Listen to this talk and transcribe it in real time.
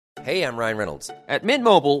Hey, I'm Ryan Reynolds. At Mint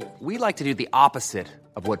Mobile, we like to do the opposite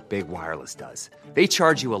of what Big Wireless does. They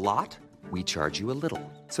charge you a lot, we charge you a little.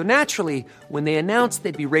 So naturally, when they announced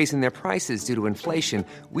they'd be raising their prices due to inflation,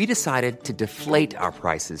 we decided to deflate our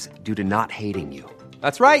prices due to not hating you.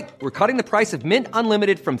 That's right. We're cutting the price of Mint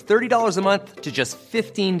Unlimited from $30 a month to just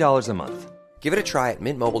 $15 a month. Give it a try at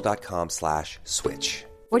mintmobile.com/switch.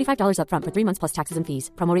 $45 up front for 3 months plus taxes and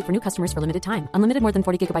fees. Promo rate for new customers for limited time. Unlimited more than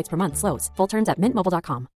 40 gigabytes per month. Slows full terms at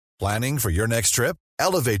mintmobile.com. Planning for your next trip?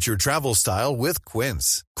 Elevate your travel style with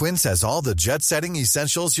Quince. Quince has all the jet-setting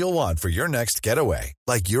essentials you'll want for your next getaway,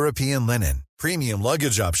 like European linen, premium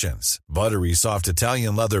luggage options, buttery soft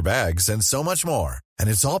Italian leather bags, and so much more. And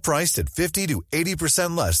it's all priced at 50 to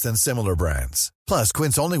 80% less than similar brands. Plus,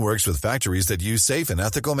 Quince only works with factories that use safe and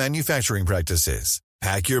ethical manufacturing practices.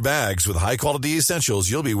 Pack your bags with high-quality essentials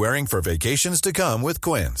you'll be wearing for vacations to come with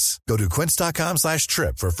Quince. Go to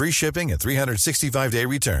quince.com/trip for free shipping and 365-day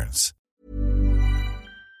returns.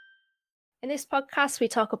 In this podcast, we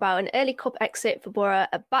talk about an early cup exit for Borough,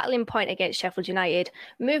 a battling point against Sheffield United,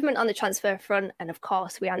 movement on the transfer front, and of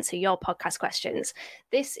course, we answer your podcast questions.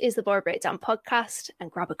 This is the Borough Breakdown podcast, and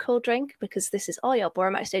grab a cool drink because this is all your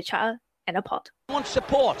Borough Matchday chatter in a pod. Wants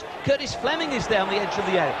support. Curtis Fleming is there on the edge of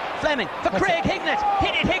the area. Fleming for Craig Hignett.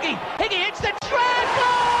 Hit it, Higgy. Higgy hits the treble!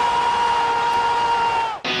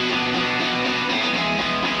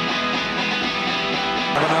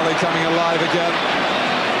 Avenelli coming alive again.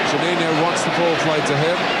 Juninho wants the ball played to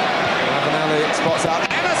him. Avenelli spots out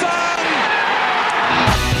Emerson!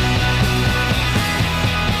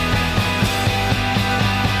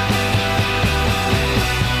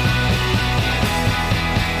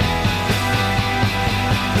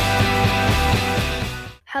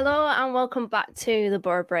 Hello and welcome back to the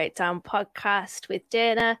Borough Breakdown podcast with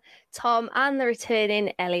Dana, Tom and the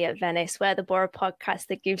returning Elliot Venice. We're the Borough podcast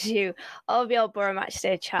that gives you all of your Borough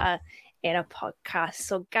Matchday chatter in a podcast.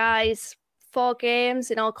 So guys, 4 games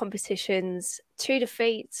in all competitions, 2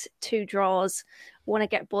 defeats, 2 draws. Want to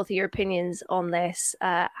get both of your opinions on this.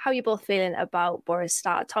 How are you both feeling about Borough's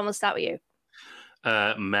start? Tom, we'll start with you.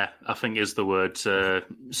 Meh, I think is the word to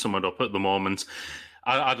sum it up at the moment.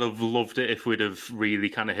 I'd have loved it if we'd have really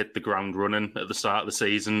kind of hit the ground running at the start of the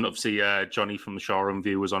season. Obviously, Johnny from the Shoreham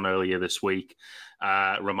View was on earlier this week,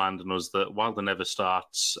 reminding us that Wilder never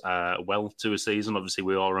starts well to a season. Obviously,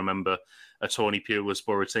 we all remember a Tony Pulis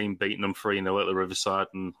Borough team beating them 3-0 at the Riverside,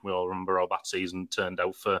 and we all remember how that season turned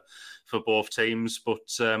out for both teams. But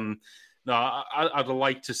no, I'd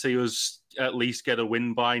like to see us at least get a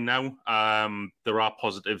win by now. There are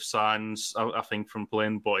positive signs, I think, from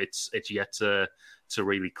playing, but it's yet to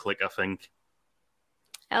really click, I think.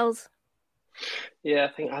 Els? Yeah, I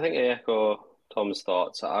think I echo Tom's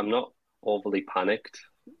thoughts. I'm not overly panicked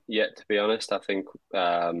yet, to be honest. I think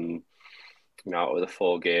out of the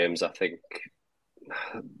 4 games, I think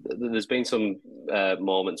there's been some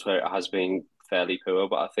moments where it has been fairly poor,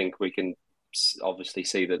 but I think we can obviously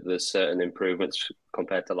see that there's certain improvements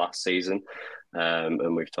compared to last season,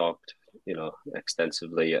 and we've talked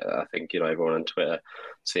extensively. I think everyone on Twitter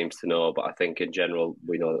seems to know, but I think in general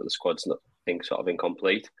we know that the squad's not sort of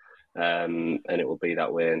incomplete, and it will be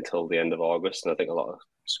that way until the end of August. And I think a lot of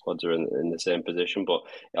squads are in the same position, but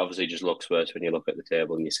it obviously just looks worse when you look at the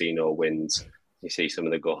table and you see no wins. You see some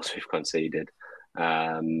of the goals we've conceded,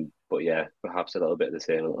 but yeah, perhaps a little bit of the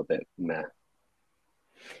same, a little bit meh.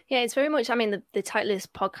 Yeah, it's very much, the title of this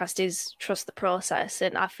podcast is Trust the Process.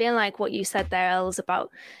 And I feel like what you said there, Els,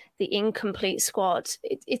 about the incomplete squad,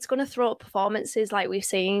 it's going to throw up performances like we've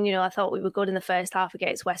seen. I thought we were good in the first half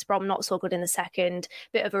against West Brom, not so good in the second.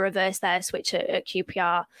 Bit of a reverse there, switch at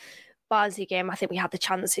QPR. Barnsley game, I think we had the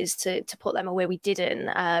chances to put them away. We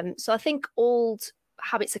didn't. So I think old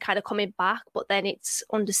habits are kind of coming back, but then it's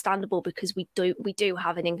understandable because we do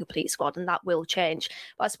have an incomplete squad, and that will change.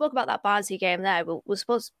 But I spoke about that Barnsley game there. We're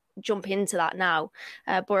supposed to jump into that now.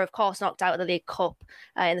 Borough, of course, knocked out of the League Cup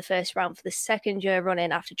in the first round for the second year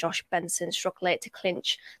running after Josh Benson struck late to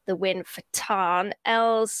clinch the win for Tarn.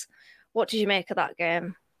 Els, what did you make of that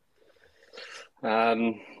game?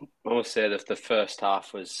 I must say that the first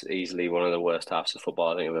half was easily one of the worst halves of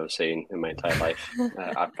football I think I've ever seen in my entire life.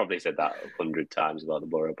 I've probably said that 100 times about the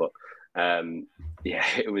Borough, but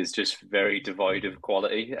it was just very devoid of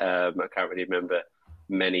quality. I can't really remember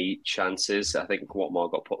many chances. I think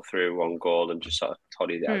Watmore got put through one goal and just sort of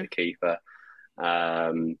toddied it out the keeper.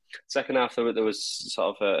 Second half, there was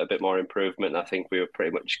sort of a bit more improvement. I think we were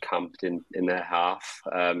pretty much camped in their half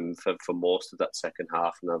for most of that second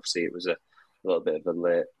half, and obviously it was a little bit of a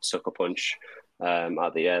late sucker punch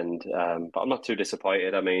at the end. But I'm not too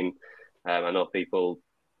disappointed. I mean, I know people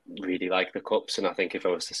really like the cups, and I think if I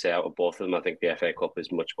was to say out of both of them, I think the FA Cup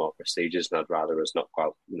is much more prestigious, and I'd rather us not go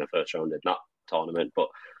out in the first round in that tournament. But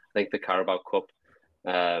I think the Carabao Cup,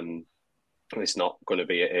 it's not going to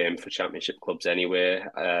be an aim for Championship clubs anyway.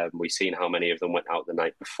 We've seen how many of them went out the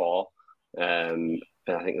night before. And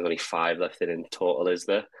I think there's only 5 left in total, is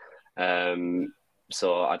there?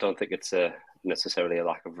 So I don't think it's necessarily a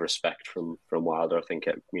lack of respect from Wilder. I think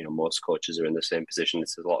most coaches are in the same position.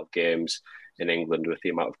 There's a lot of games in England with the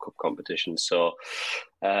amount of cup competition. So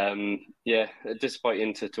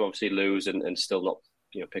disappointing to obviously lose and still not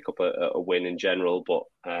pick up a win in general. But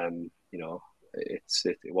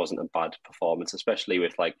it wasn't a bad performance, especially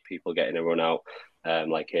with like people getting a run out,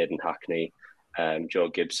 like Hayden Hackney. Joe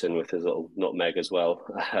Gibson with his little nutmeg as well.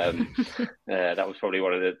 That was probably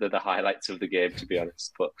one of the highlights of the game, to be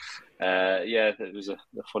honest. But it was a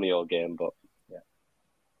funny old game. But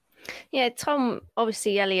yeah, Tom,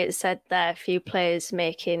 obviously Elliot said there a few players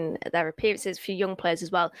making their appearances, a few young players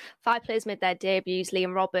as well. 5 players made their debuts: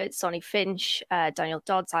 Liam Roberts, Sonny Finch, Daniel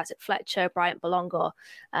Dodds, Isaac Fletcher, Bryant Bolongo.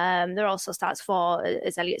 There also starts 4,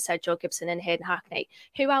 as Elliot said, Joe Gibson and Hayden Hackney.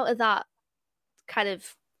 Who out of that kind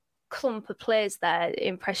of clump of players there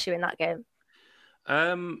impress you in that game?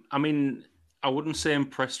 I mean, I wouldn't say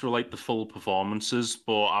impressed with like the full performances,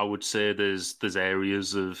 but I would say there's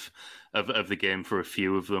areas of the game for a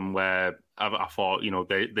few of them where I thought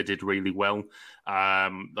they did really well. I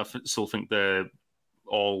still think they're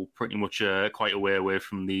all pretty much quite away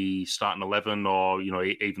from the starting 11 or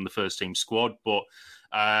even the first team squad. But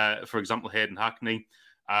for example, Hayden Hackney.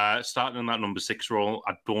 Starting in that number 6 role,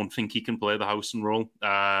 I don't think he can play the Howson role.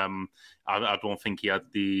 I don't think he had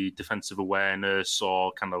the defensive awareness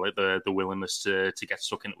or kind of like the willingness to get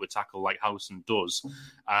stuck into a tackle like Howson does.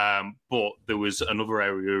 But there was another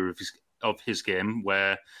area of his game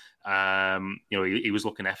where he was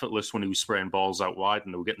looking effortless when he was spraying balls out wide,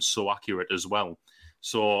 and they were getting so accurate as well.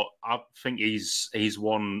 So I think he's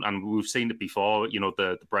one, and we've seen it before.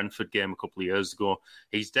 The Brentford game a couple of years ago.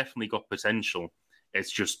 He's definitely got potential. It's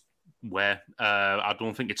just where I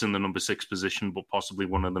don't think it's in the number 6 position, but possibly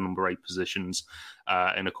one of the number 8 positions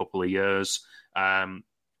in a couple of years.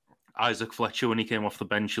 Isaac Fletcher, when he came off the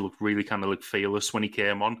bench, he looked really kind of like fearless when he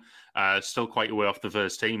came on. Still quite away off the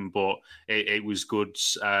first team, but it was good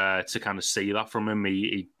to kind of see that from him.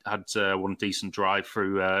 He had one decent drive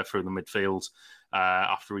through the midfield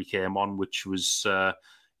after he came on, which was...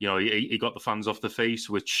 he got the fans off the feet,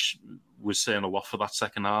 which was saying a lot for that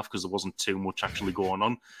second half because there wasn't too much actually going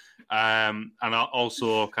on. And I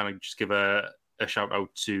also kind of just give a shout out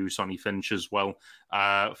to Sonny Finch as well.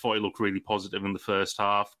 Thought he looked really positive in the first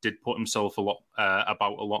half. Did put himself a lot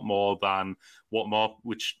more than Watmore,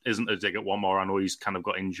 which isn't a dig at Watmore. I know he's kind of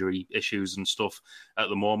got injury issues and stuff at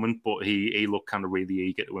the moment, but he looked kind of really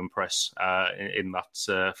eager to impress in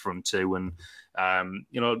that front too. And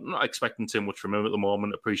not expecting too much from him at the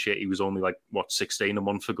moment. Appreciate he was only 16 a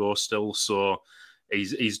month ago still, so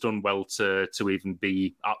he's done well to even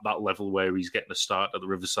be at that level where he's getting a start at the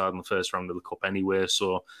Riverside in the first round of the Cup anyway.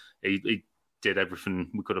 So he did everything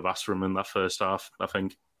we could have asked from him in that first half, I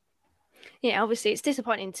think. Yeah, obviously it's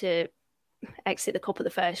disappointing to exit the Cup at the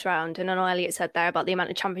first round, and I know Elliot said there about the amount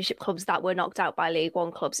of Championship clubs that were knocked out by League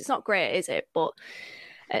One clubs. It's not great, is it? But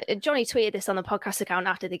Johnny tweeted this on the podcast account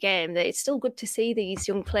after the game, that it's still good to see these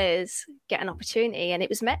young players get an opportunity. And it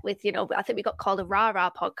was met with, I think we got called a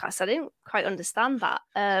rah-rah podcast. I didn't quite understand that.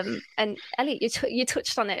 And Elliot, you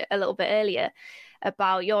touched on it a little bit earlier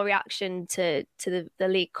about your reaction to the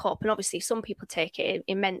League Cup. And obviously some people take it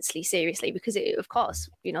immensely seriously because it, of course,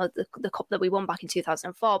 the cup that we won back in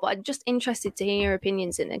 2004. But I'm just interested to hear your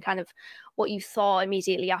opinions and kind of what you thought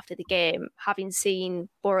immediately after the game, having seen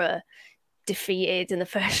Borough defeated in the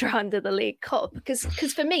first round of the League Cup. Because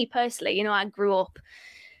for me personally, I grew up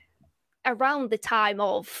around the time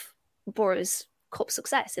of Borough's Cup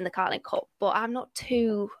success in the Carling Cup, but I'm not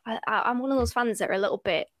too... I'm one of those fans that are a little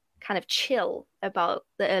bit kind of chill about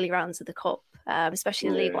the early rounds of the Cup, especially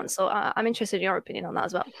the League One. So I'm interested in your opinion on that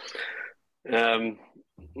as well.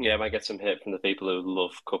 I might get some hate from the people who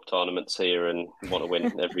love cup tournaments here and want to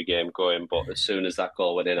win every game going, but as soon as that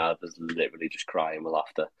goal went in, I was literally just crying with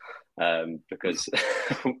laughter because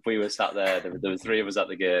we were sat there were 3 of us at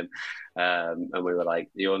the game, and we were like,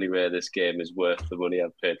 the only way this game is worth the money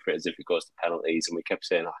I've paid for it is if it goes to penalties, and we kept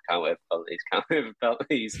saying, I can't wait for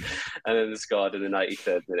penalties, and then they scored in the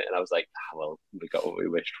 93rd minute, and I was like, well, we got what we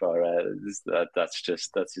wished for.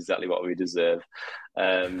 That's exactly what we deserve.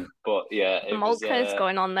 But yeah, it Molker's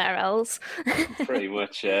going on there, Els. Pretty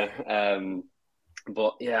much, yeah.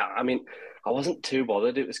 But yeah, I mean, I wasn't too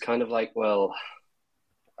bothered. It was kind of like, well,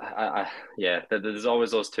 there's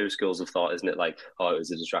always those two schools of thought, isn't it? Like, oh, it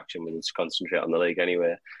was a distraction, we need to concentrate on the league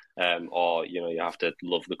anyway, or you have to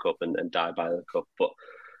love the cup and die by the cup. But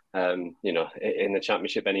in the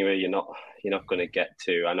Championship anyway, you're not going to get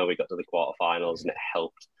to. I know we got to the quarterfinals and it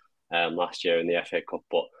helped last year in the FA Cup,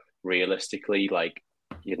 but realistically, like,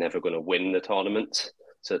 you're never going to win the tournament.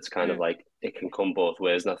 So it's kind of like it can come both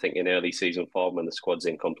ways. And I think in early season form, when the squad's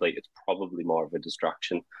incomplete, it's probably more of a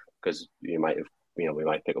distraction because we might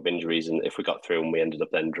pick up injuries. And if we got through and we ended up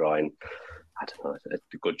then drawing, I don't know,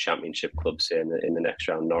 a good Championship club, say in the next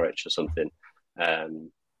round, Norwich or something,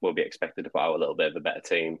 we'll be expected to put out a little bit of a better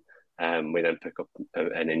team. We then pick up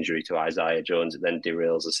an injury to Isaiah Jones. It then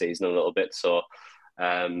derails the season a little bit. So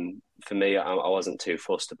for me, I wasn't too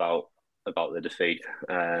fussed about the defeat,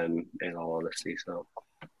 in all honesty. So.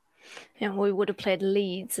 Yeah, we would have played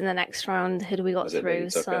Leeds in the next round had we got through.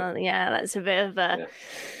 Leeds? So okay. Yeah, that's a bit of a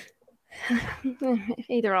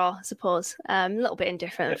either or, I suppose. A little bit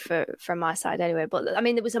indifferent from my side anyway. But I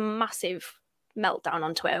mean, there was a massive meltdown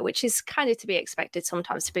on Twitter, which is kind of to be expected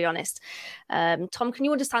sometimes, to be honest. Tom, can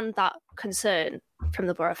you understand that concern from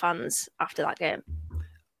the Borough fans after that game?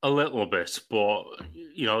 A little bit, but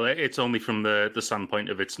it's only from the standpoint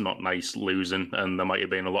of it's not nice losing, and there might have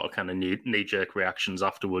been a lot of kind of knee-jerk reactions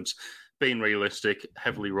afterwards. Being realistic,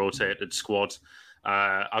 heavily rotated squad,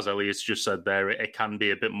 as Elias just said there, it can be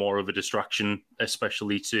a bit more of a distraction,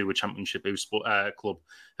 especially to a Championship club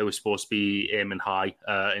who was supposed to be aiming high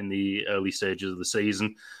in the early stages of the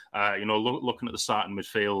season. Looking at the starting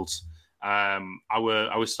midfield,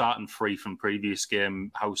 our starting three from previous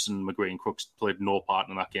game, House and McGree and Crooks, played no part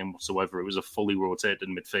in that game whatsoever. It was a fully rotated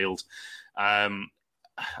midfield. I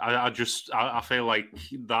feel like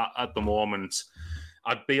that at the moment,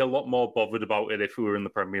 I'd be a lot more bothered about it if we were in the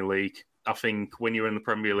Premier League. I think when you're in the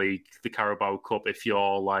Premier League, the Carabao Cup, if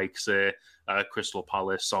you're like, say, Crystal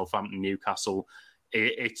Palace, Southampton, Newcastle,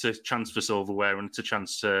 it's a chance for silverware and it's a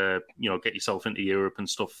chance to, get yourself into Europe and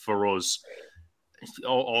stuff. For us,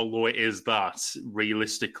 although it is that,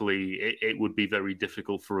 realistically, it would be very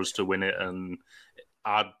difficult for us to win it. And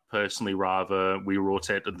I'd personally rather we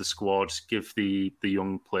rotated the squad, give the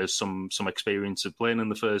young players some experience of playing in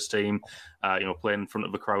the first team, playing in front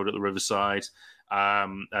of a crowd at the Riverside.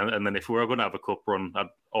 And then if we were going to have a cup run, I'd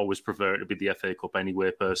always prefer it to be the FA Cup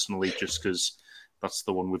anyway, personally, just because that's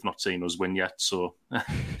the one we've not seen us win yet. So,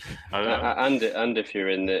 and if you're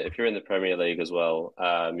in the Premier League as well,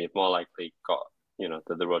 you've more likely got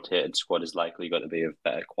the rotated squad is likely going to be of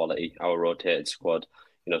better quality. Our rotated squad,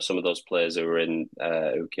 some of those players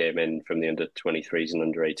who came in from the under 23s and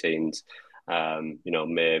under 18s,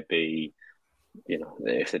 maybe,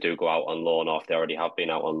 if they do go out on loan or if they already have been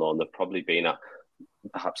out on loan, they've probably been at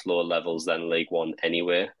perhaps lower levels than League One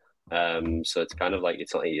anyway. So it's kind of like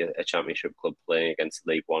it's not a Championship club playing against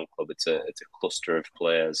a League One club. It's a cluster of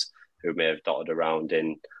players who may have dotted around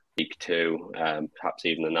in League Two, perhaps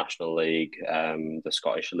even the National League, the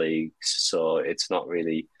Scottish leagues. So it's not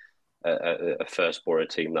really a first Borough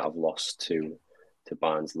team that I've lost to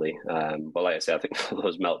Barnsley. But like I say, I think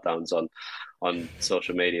those meltdowns on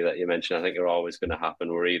social media that you mentioned, I think are always going to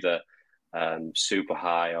happen. We're either super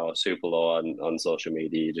high or super low on social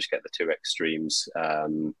media. You just get the two extremes.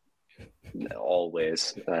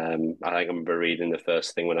 Always. I think I remember reading the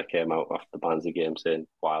first thing when I came out after the Barnsley game saying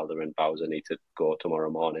Wilder and Bowser need to go tomorrow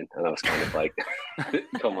morning, and I was kind of like,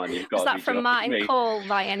 come on, you've got to. Is that from Martin Cole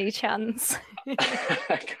by any chance?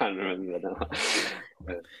 I can't remember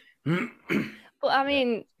now. But I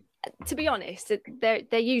mean, to be honest,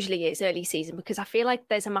 there usually is early season, because I feel like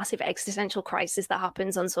there's a massive existential crisis that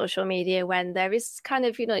happens on social media when there is kind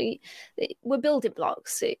of, we're building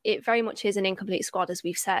blocks. It very much is an incomplete squad, as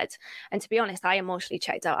we've said. And to be honest, I emotionally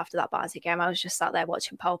checked out after that Barnsley game. I was just sat there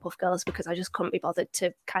watching Powerpuff Girls because I just couldn't be bothered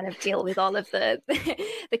to kind of deal with all of the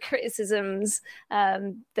criticisms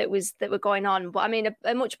that were going on. But I mean,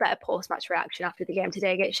 a much better post-match reaction after the game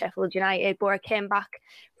today against Sheffield United. Borough came back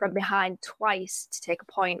from behind twice to take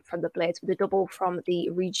a point from the Blades with a double from the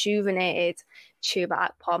rejuvenated Chuba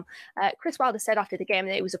Akpom. Chris Wilder said after the game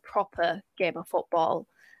that it was a proper game of football.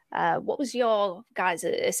 What was your guys'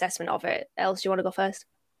 assessment of it? Els, do you want to go first?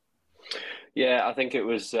 Yeah, I think it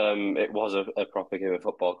was a proper game of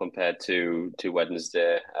football compared to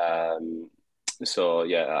Wednesday. So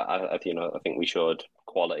yeah, I think we showed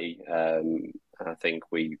quality. I think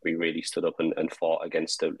we really stood up and fought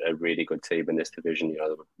against a really good team in this division. They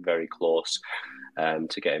were very close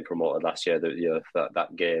to getting promoted last year.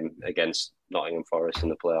 That game against Nottingham Forest in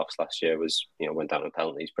the playoffs last year was went down to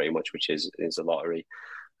penalties pretty much, which is a lottery.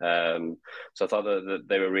 So I thought that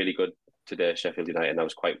they were really good today, Sheffield United, and I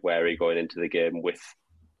was quite wary going into the game with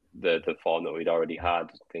the form that we'd already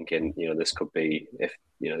had, thinking, this could be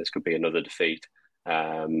another defeat.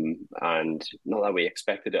 And not that we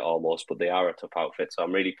expected it almost, but they are a tough outfit. So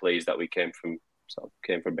I'm really pleased that we came from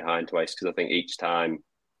behind twice, because I think each time,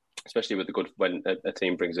 especially with when a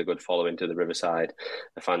team brings a good following to the Riverside,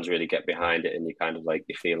 the fans really get behind it, and you kind of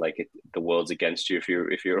you feel like the world's against you if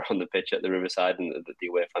you're on the pitch at the Riverside, and the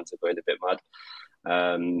away fans are going a bit mad.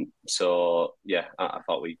 So yeah, I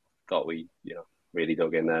thought we really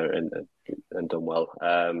dug in there and done well.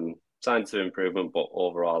 Signs of improvement, but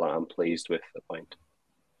overall I'm pleased with the point.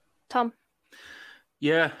 Tom?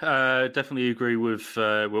 Yeah, definitely agree with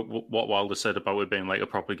what Wilder said about it being like a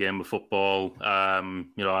proper game of football.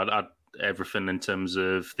 I'd everything in terms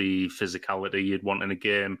of the physicality you'd want in a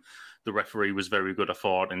game. The referee was very good, I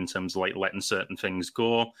thought, in terms of letting certain things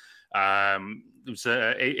go. It was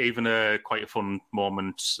even quite a fun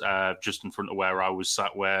moment just in front of where I was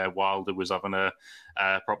sat, where Wilder was having a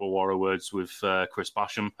proper war of words with Chris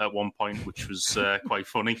Basham at one point, which was quite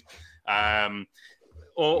funny.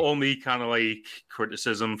 Only kind of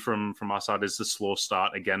criticism from our side is the slow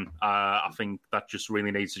start again. I think that just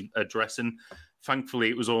really needs addressing. Thankfully,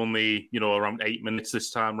 it was only around 8 minutes this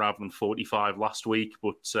time rather than 45 last week.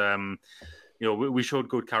 But we showed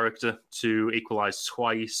good character to equalise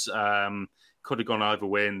twice. Could have gone either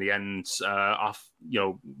way in the end.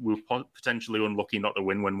 We were potentially unlucky not to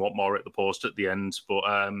win when Watmore at the post at the end. But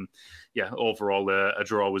overall, a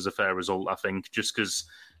draw was a fair result, I think, just because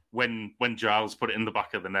when Giles put it in the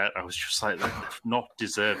back of the net, I was just like, they've not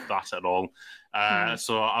deserved that at all.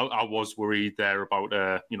 So I was worried there about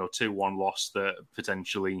a 2-1 loss that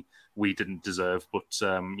potentially we didn't deserve. But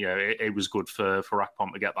it was good for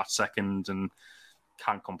Akpom to get that second, and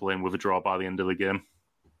can't complain with a draw by the end of the game.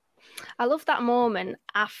 I love that moment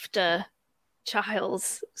after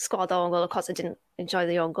Giles scored the own goal. Of course, I didn't enjoy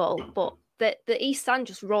the own goal, but the East Stand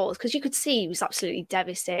just rose, because you could see he was absolutely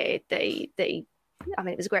devastated that he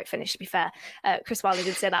it was a great finish, to be fair. Chris Wilder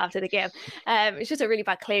did say that after the game. It's just a really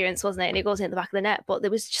bad clearance, wasn't it? And it goes in the back of the net. But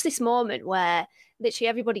there was just this moment where literally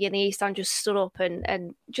everybody in the East Stand just stood up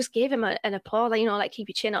and just gave him an applause, keep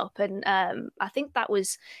your chin up. And I think it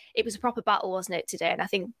was a proper battle, wasn't it, today? And I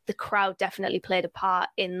think the crowd definitely played a part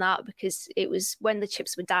in that, because it was when the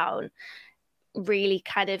chips were down, really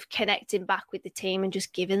kind of connecting back with the team and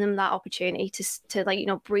just giving them that opportunity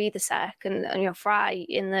to breathe a sec. And Fry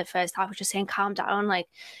in the first half was just saying calm down,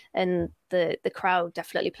 and the crowd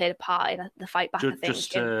definitely played a part in the fight back.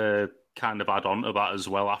 Just to kind of add on to that as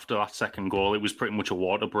well, after that second goal, it was pretty much a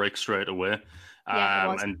water break straight away.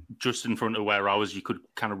 And just in front of where I was, you could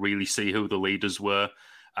kind of really see who the leaders were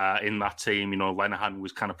in that team. Lenihan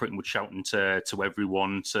was kind of pretty much shouting to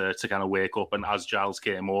everyone to kind of wake up, and as Giles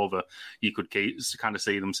came over, you could kind of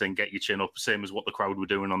see them saying get your chin up, same as what the crowd were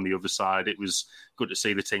doing on the other side. It was good to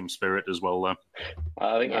see the team spirit as well there.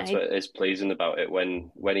 I think that's what is pleasing about it.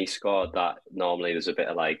 When he scored that, normally there's a bit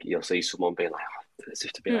of you'll see someone being like, as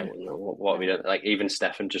if to be what are we doing? Even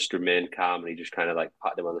Stefan just remained calm, and he just kind of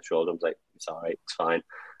patted him on the shoulder and was like, it's all right, it's fine.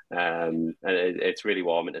 And it's really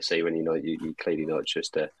warming to see when you clearly know it's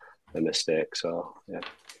just a mistake. So yeah,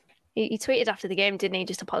 he tweeted after the game, didn't he?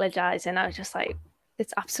 Just apologised, and I was just like,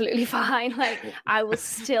 it's absolutely fine. I will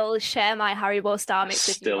still share my Haribo Star Mix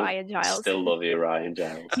with you, Ryan Giles. Still love you, Ryan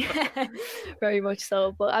Giles. Yeah, very much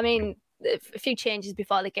so. But I mean, a few changes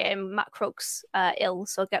before the game. Matt Crooks ill,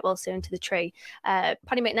 so get well soon to the tree.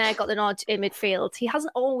 Paddy McNair got the nod in midfield. He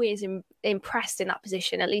hasn't always impressed in that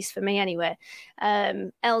position, at least for me anyway.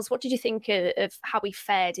 Els, what did you think of how he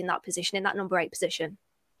fared in that position, in that number 8 position?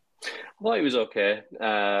 I thought he was okay.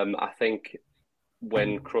 I think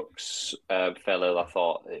when Crooks fell ill, I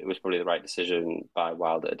thought it was probably the right decision by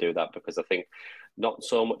Wilder to do that, because I think not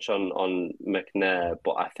so much on McNair,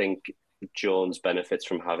 but I think Jones benefits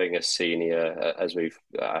from having a senior, as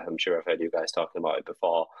I'm sure I've heard you guys talking about it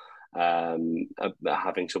before,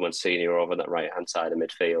 having someone senior over on that right-hand side of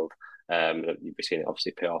midfield. You've seen it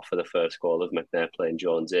obviously pay off for the first goal of McNair playing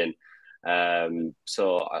Jones in.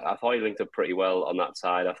 So I thought he linked up pretty well on that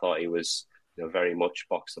side. I thought he was very much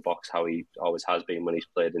box to box, how he always has been when he's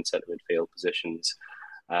played in centre midfield positions.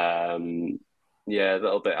 Yeah, a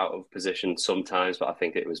little bit out of position sometimes, but I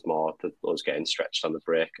think it was more that us getting stretched on the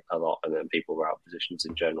break a lot, and then people were out of positions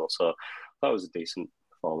in general. So that was a decent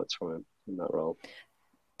performance from him in that role.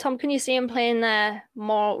 Tom, can you see him playing there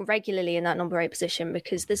more regularly in that number 8 position?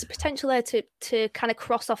 Because there's a potential there to kind of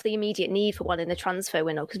cross off the immediate need for one in the transfer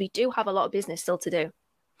window, because we do have a lot of business still to do.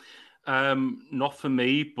 Not for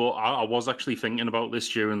me, but I was actually thinking about this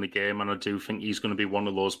during the game, and I do think he's going to be one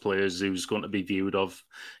of those players who's going to be viewed of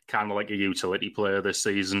kind of like a utility player this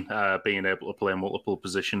season, being able to play multiple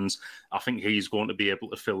positions. I think he's going to be able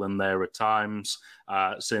to fill in there at times.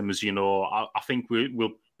 Same as, I think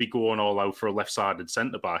we'll be going all out for a left-sided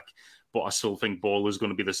centre-back, but I still think Bowler's going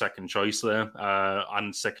to be the second choice there,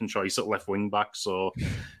 and second choice at left wing back. So,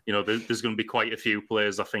 there's going to be quite a few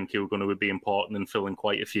players I think who are going to be important in filling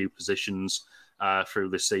quite a few positions through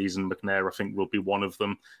this season. McNair, I think, will be one of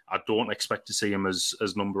them. I don't expect to see him as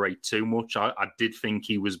number 8 too much. I did think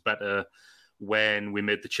he was better when we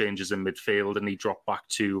made the changes in midfield and he dropped back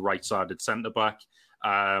to right-sided centre back.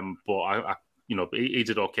 But he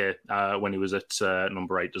did okay when he was at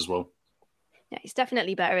number 8 as well. Yeah, he's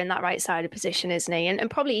definitely better in that right-sided position, isn't he? And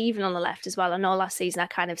probably even on the left as well. I know last season I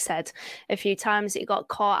kind of said a few times that he got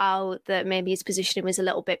caught out, that maybe his positioning was a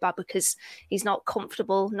little bit bad because he's not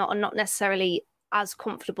comfortable, not necessarily as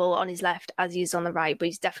comfortable on his left as he is on the right, but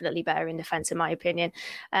he's definitely better in defence, in my opinion.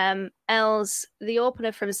 Els, the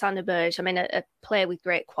opener from Sander Berge, a player with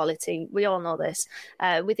great quality. We all know this.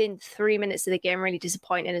 Within 3 minutes of the game, really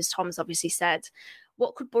disappointing, as Tom's obviously said.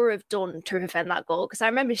 What could Borough have done to prevent that goal? Because I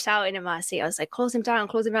remember shouting in my seat, I was like, close him down,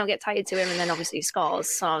 get tired to him, and then obviously he scores.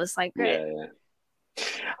 So I was like, great. Yeah.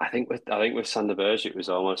 I think with Sander Berge, it was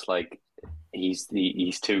almost like he's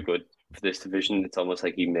too good for this division. It's almost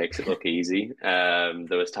like he makes it look easy. There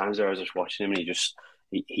was times where I was just watching him,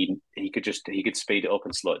 and he could speed it up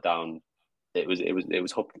and slow it down. It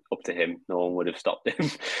was up to him. No one would have stopped him.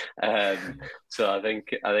 So I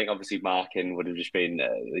think obviously marking would have just been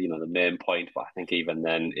the main point. But I think even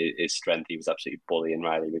then, his strength, he was absolutely bullying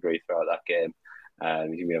Riley McGree throughout that game.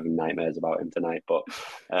 He's gonna be having nightmares about him tonight. But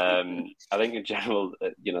I think in general,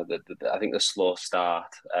 I think the slow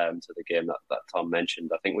start to the game that Tom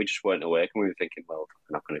mentioned, I think we just weren't awake, and we were thinking, well,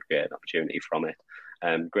 we're not going to create an opportunity from it.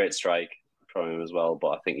 Great strike from him as well, but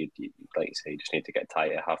I think you like you say, you just need to get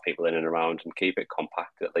tighter, have people in and around, and keep it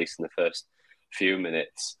compact at least in the first few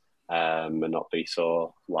minutes, and not be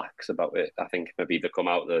so lax about it. I think maybe they come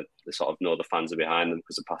out, the sort of know the fans are behind them,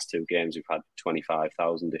 because the past 2 games we've had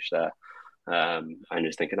 25,000-ish there, and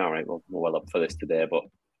just thinking, all right, well, we're well up for this today, but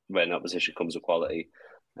when opposition comes with quality,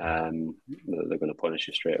 they're going to punish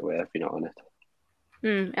you straight away if you're not on it.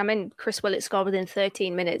 Chris Willett scored within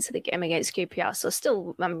 13 minutes of the game against QPR, so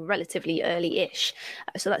still relatively early-ish.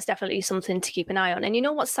 So that's definitely something to keep an eye on. And you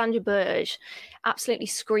know what? Sander Berge absolutely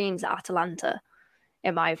screams at Atalanta,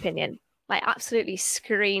 in my opinion. Like, absolutely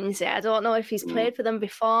screams it. I don't know if he's played for them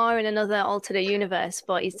before in another alternate universe,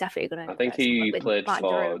 but he's definitely going to... I think he played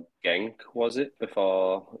for Genk, was it,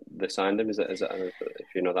 before they signed him? Is that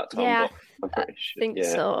if you know that, Tom? Yeah, I'm pretty sure. I think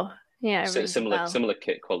so. Yeah, similar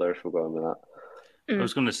kit colour, if we're going with that. I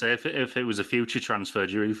was going to say, if it was a future transfer,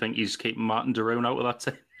 do you think he's keeping Martin de Roon out of that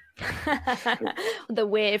team? The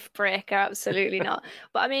wave breaker, absolutely not.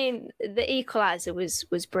 But the equaliser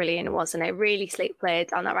was brilliant, wasn't it? Really slick play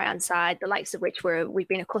down that right hand side, the likes of which we've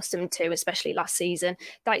been accustomed to, especially last season.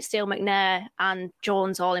 Dijksteel, McNair, and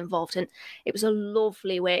Jones all involved, and it was a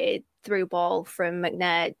lovely weighted through ball from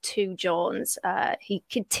McNair to Jones. He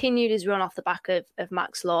continued his run off the back of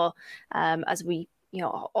Max Lowe, as we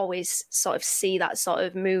always sort of see that sort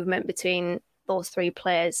of movement between those 3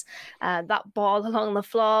 players. That ball along the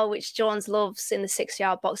floor, which Jones loves, in the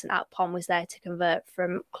 6-yard box, and Akpom was there to convert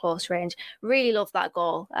from close range. Really love that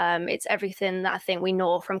goal. It's everything that I think we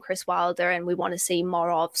know from Chris Wilder and we want to see more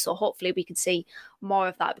of. So hopefully we can see more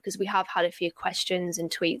of that, because we have had a few questions and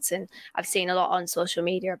tweets, and I've seen a lot on social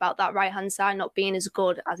media about that right-hand side not being as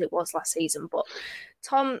good as it was last season. But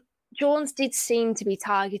Tom, Jones did seem to be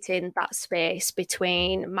targeting that space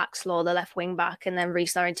between Max Lowe, the left wing back, and then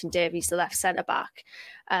Rhys Norrington-Davies, the left centre back.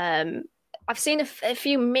 I've seen a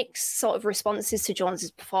few mixed sort of responses to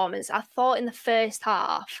Jones's performance. I thought in the first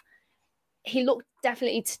half, he looked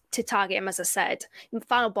definitely to target him, as I said. The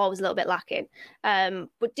final ball was a little bit lacking.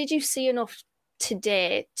 But did you see enough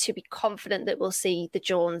today to be confident that we'll see the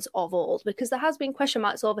Jones of old? Because there has been question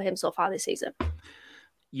marks over him so far this season.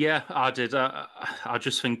 Yeah, I did. I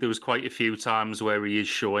just think there was quite a few times where he is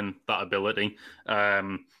showing that ability.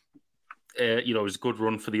 It was a good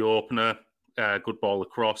run for the opener, good ball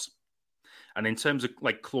across. And in terms of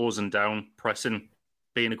closing down, pressing,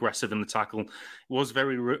 being aggressive in the tackle, it was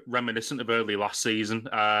very reminiscent of early last season.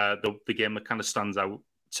 The game that kind of stands out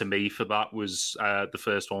to me for that was the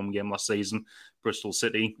first home game last season, Bristol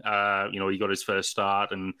City. He got his first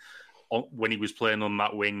start, and when he was playing on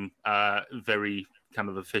that wing, very kind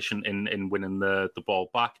of efficient in winning the ball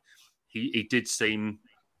back. He did seem,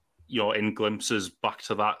 in glimpses back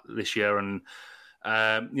to that this year, and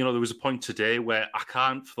There was a point today where I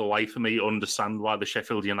can't for the life of me understand why the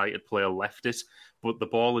Sheffield United player left it, but the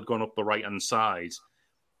ball had gone up the right-hand side,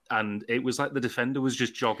 and it was like the defender was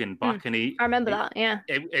just jogging back, and I remember that, yeah.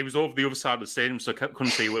 It was over the other side of the stadium, so I couldn't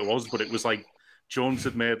see what it was, but it was like Jones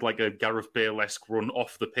had made like a Gareth Bale-esque run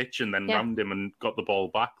off the pitch and then rammed him and got the ball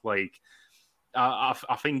back. Like, I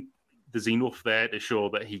think there's enough there to show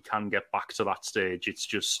that he can get back to that stage. It's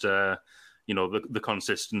just, the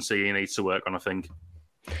consistency he needs to work on, I think.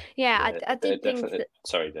 Yeah, I did think that...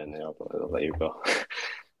 Sorry, Danny, I'll let you go.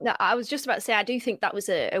 No, I was just about to say, I do think that was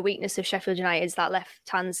a weakness of Sheffield United's, that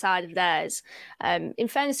left-hand side of theirs. In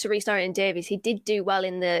fairness to Reece Norrington-Davies, he did do well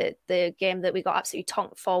in the game that we got absolutely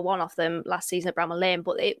tonked 4-1 off them last season at Bramall Lane,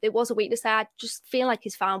 but it was a weakness there. I just feel like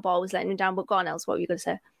his foul ball was letting him down. But go on, Els, what were you going to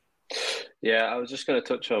say? Yeah, I was just going to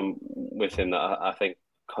touch on with him that I think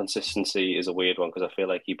consistency is a weird one, because I feel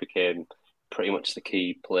like he became pretty much the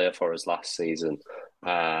key player for us last season.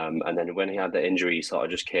 And then when he had the injury, he sort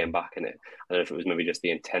of just came back in it. I don't know if it was maybe just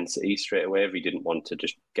the intensity straight away, if he didn't want to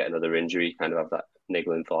just get another injury, kind of have that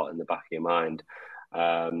niggling thought in the back of your mind.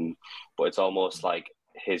 But it's almost like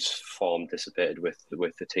his form dissipated with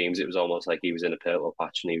the teams. It was almost like he was in a purple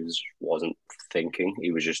patch and he wasn't thinking,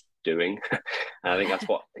 he was just doing. And I think that's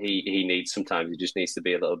what he needs sometimes. He just needs to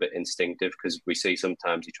be a little bit instinctive, because we see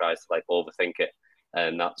sometimes he tries to like overthink it.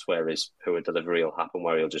 And that's where his poor delivery will happen,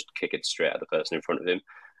 where he'll just kick it straight at the person in front of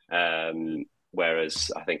him.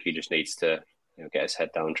 Whereas I think he just needs to get his head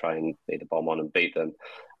down, try and lead the bomb on and beat them.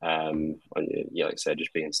 And like I said,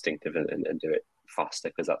 just be instinctive and do it faster,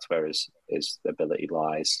 because that's where his ability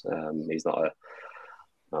lies. He's not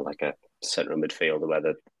like a centre midfielder where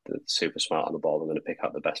they're super smart on the ball and going to pick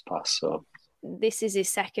out the best pass. So this is his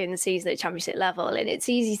second season at Championship level, and it's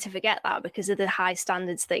easy to forget that because of the high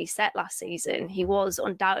standards that he set last season. He was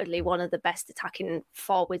undoubtedly one of the best attacking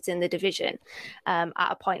forwards in the division at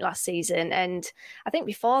a point last season, and I think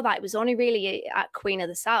before that it was only really at Queen of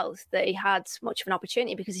the South that he had much of an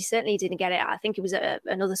opportunity, because he certainly didn't get it. I think it was at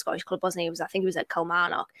another Scottish club, wasn't he? I think it was at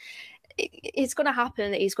Kilmarnock. It's going to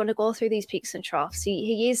happen that he's going to go through these peaks and troughs.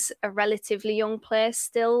 He is a relatively young player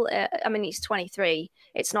still. He's 23.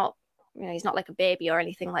 It's not, he's not like a baby or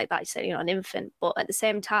anything like that. He's an infant. But at the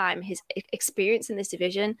same time, his experience in this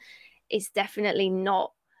division is definitely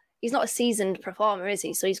not. He's not a seasoned performer, is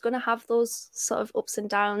he? So he's going to have those sort of ups and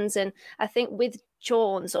downs. And I think with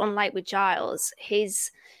Jones, unlike with Giles,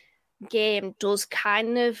 his game does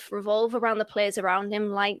kind of revolve around the players around him,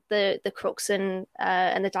 like the Crooks and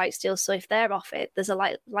the Dijksteel. So if they're off it, there's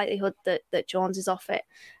a likelihood that Jones is off it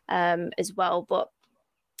as well. But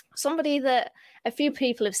somebody that a few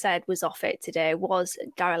people have said was off it today was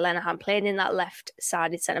Darragh Lenihan, playing in that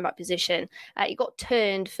left-sided centre-back position. He got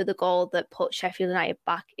turned for the goal that put Sheffield United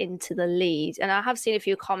back into the lead. And I have seen a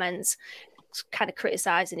few comments kind of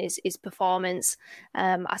criticising his performance,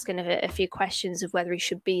 asking a few questions of whether he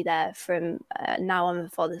should be there from now on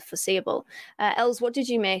for the foreseeable. Els, what did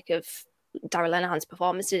you make of Darragh Lenihan's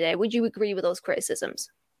performance today? Would you agree with those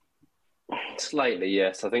criticisms? Slightly,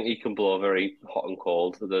 yes. I think he can blow very hot and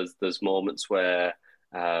cold. There's moments where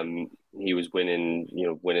he was winning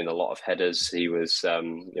a lot of headers. He was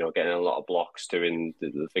getting a lot of blocks, doing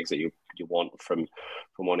the things that you want from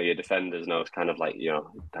one of your defenders. And I was kind of like,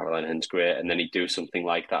 Darragh Lenihan's great, and then he'd do something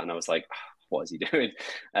like that, and I was like, what is he doing?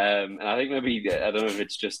 And I think maybe, I don't know if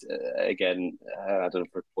it's just I don't know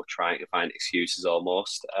if we're trying to find excuses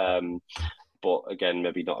almost, but again,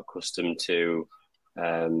 maybe not accustomed to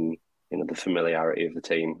the familiarity of the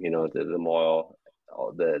team. The more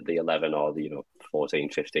the 11 or the 14,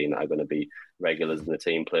 15 that are going to be regulars in the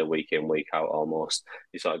team, play week in, week out almost.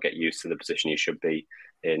 You sort of get used to the position you should be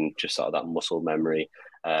in, just sort of that muscle memory.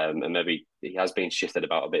 And maybe he has been shifted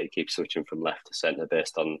about a bit. He keeps switching from left to centre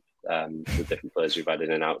based on the different players we've had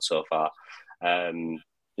in and out so far.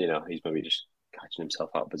 He's maybe just catching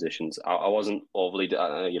himself out of positions. I wasn't overly,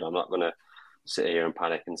 I'm not going to sit here and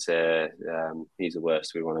panic and say he's the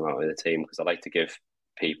worst, we want him out of the team, because I like to give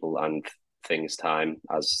people and things time,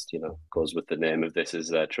 as goes with the name of this,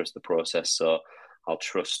 is trust the process. So I'll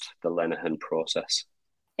trust the Lenihan process.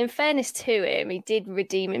 In fairness to him, he did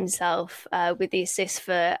redeem himself with the assist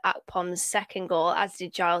for Akpom's second goal, as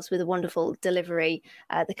did Giles with a wonderful delivery,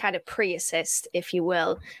 the kind of pre-assist, if you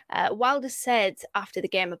will. Wilder said after the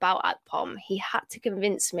game about Akpom, he had to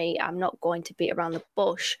convince me I'm not going to beat around the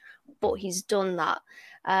bush, but he's done that.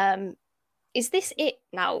 Is this it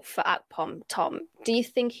now for Akpom, Tom? Do you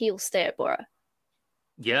think he'll stay at Borough?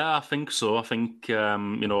 Yeah, I think so. I think,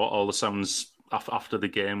 all the sounds after the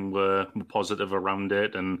game were positive around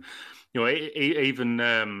it, and even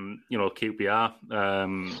QPR.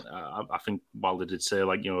 I think Wilder did say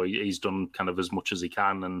he's done kind of as much as he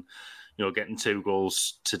can, and getting 2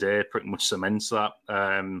 goals today pretty much cements that.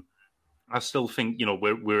 I still think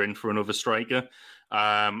we're in for another striker.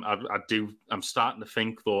 I'm starting to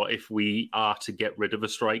think though, if we are to get rid of a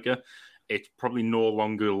striker, it's probably no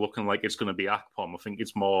longer looking like it's going to be Akpom. I think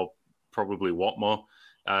it's more probably Watmore.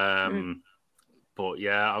 But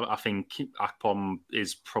yeah, I think Akpom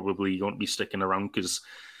is probably going to be sticking around because,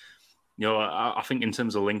 I think in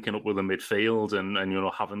terms of linking up with the midfield and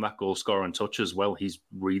having that goal scoring touch as well, he's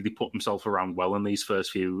really put himself around well in these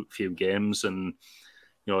first few games, and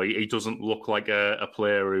he doesn't look like a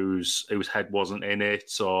player whose head wasn't in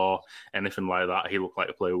it or anything like that. He looked like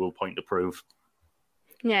a player who will point to prove.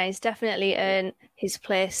 Yeah, he's definitely earned his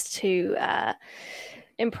place to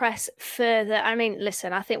impress further. I mean,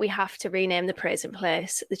 listen, I think we have to rename the Praising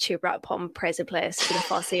Place the Chuba Akpom Praising Place for the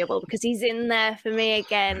foreseeable, because he's in there for me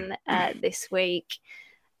again this week.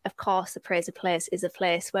 Of course, the Praising Place is a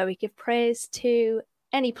place where we give praise to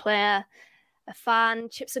any player, a fan.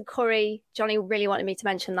 Chips and Curry, Johnny really wanted me to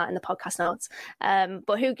mention that in the podcast notes.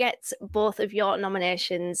 But who gets both of your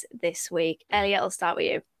nominations this week? Elliot, I'll start with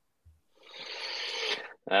you.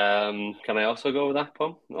 Can I also go with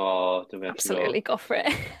Akpom, or do we have Absolutely, to go for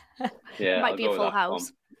it. Yeah, might be a full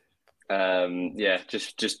house.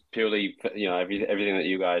 Just purely, everything that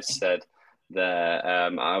you guys said there.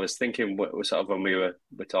 I was thinking, sort of when we were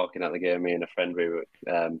talking at the game, me and a friend, we were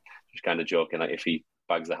just kind of joking, like if he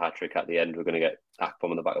bags the hat trick at the end, we're going to get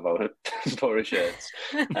Akpom on the back of our Borough shirts.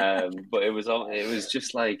 But it was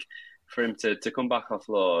just like for him to come back off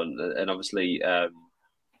loan, and obviously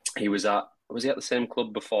he was at. Was he at the same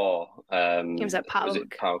club before? He was at PAOK. Was it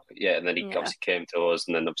PAOK? Yeah, and then he obviously came to us,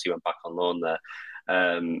 and then obviously went back on loan there.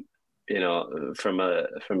 From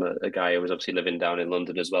a guy who was obviously living down in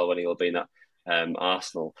London as well when he was being at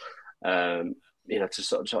Arsenal. To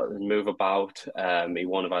sort of move about, he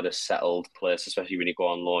won't have had a settled place, especially when you go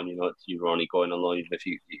on loan. You're only going on loan even if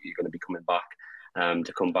you're going to be coming back.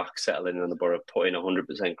 To come back, settle in the Borough, put in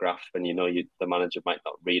 100% graft when the manager might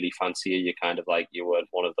not really fancy you. You're kind of like you weren't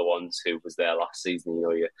one of the ones who was there last season.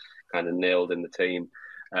 You're kind of nailed in the team.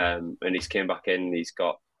 And he's came back in. He's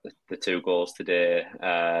got the 2 goals today.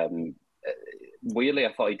 Weirdly,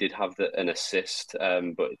 I thought he did have an assist,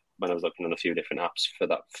 but when I was looking on a few different apps for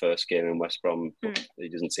that first game in West Brom, he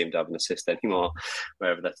doesn't seem to have an assist anymore.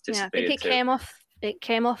 Wherever that's disappeared. I think it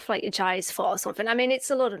came off like a Jai's foot or something. I mean,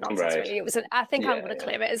 it's a load of nonsense, really. It was I'm going to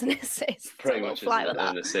claim it as an assist. Pretty much as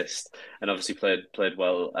an assist. And obviously played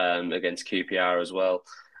well against QPR as well.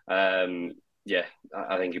 I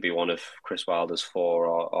think he'll be one of Chris Wilder's 4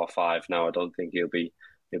 or 5 now. I don't think he'll be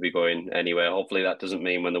going anywhere. Hopefully that doesn't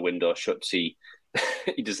mean when the window shuts he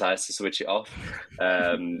decides to switch it off.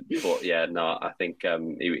 But yeah, no, I think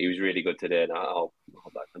he was really good today, and I hope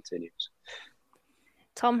that continues.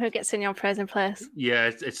 Tom, who gets in your Praising Place? Yeah,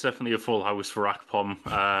 it's definitely a full house for Akpom.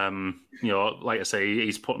 Like I say,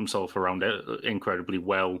 he's put himself around it incredibly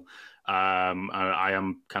well. I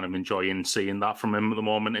am kind of enjoying seeing that from him at the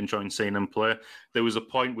moment, enjoying seeing him play. There was a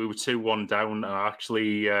point we were 2-1 down, and I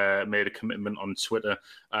actually made a commitment on Twitter.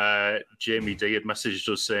 Jamie D had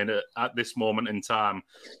messaged us saying that at this moment in time,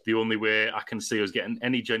 the only way I can see us getting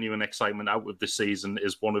any genuine excitement out of this season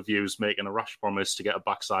is one of you's making a rash promise to get a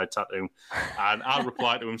backside tattoo. And I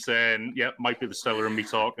replied to him saying, yeah, might be the Stella and me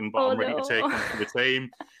talking, but I'm ready to take one for the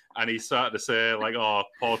team. And he started to say,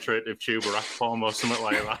 portrait of Chuba Akpom or something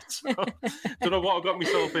like that. So, don't know what I got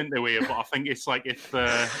myself into here, but I think it's like if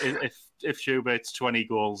Chuba hits 20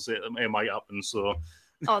 goals, it might happen. So.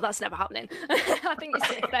 Oh, that's never happening. I think you're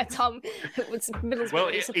safe there, Tom.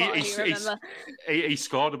 He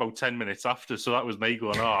scored about 10 minutes after, so that was me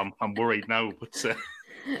going, I'm worried now. But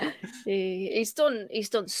he's done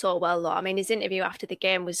so well, though. I mean, his interview after the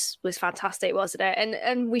game was fantastic, wasn't it?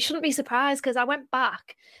 And we shouldn't be surprised, because I went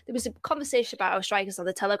back. There was a conversation about our strikers on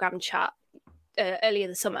the Telegram chat earlier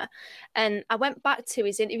this summer, and I went back to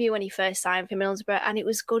his interview when he first signed for Middlesbrough, and it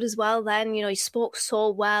was good as well. Then he spoke so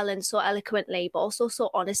well and so eloquently, but also so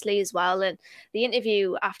honestly as well. And the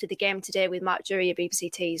interview after the game today with Matt Jury of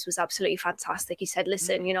BBC Tees was absolutely fantastic. He said,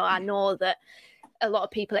 "Listen, I know that a lot of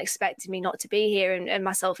people expected me not to be here, and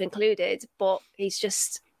myself included, but he's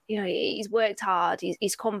just, he's worked hard.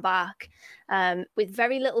 He's come back with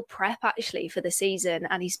very little prep, actually, for the season,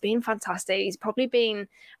 and he's been fantastic. He's probably been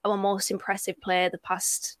our most impressive player the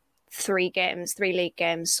past three league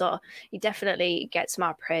games. So he definitely gets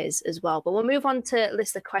my praise as well. But we'll move on to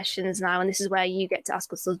list of questions now. And this is where you get to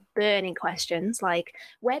ask us those burning questions, like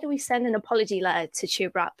where do we send an apology letter to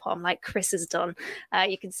Tube Ratpom like Chris has done?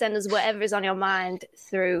 You can send us whatever is on your mind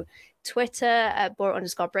through Twitter at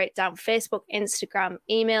Boro_breakdown, Facebook, Instagram,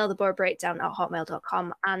 email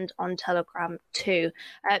theboroughtbreakdown@hotmail.com, and on Telegram too.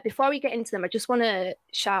 Before we get into them, I just want to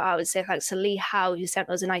shout out and say thanks to Lee Howe, who sent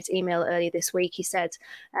us a nice email earlier this week. He said,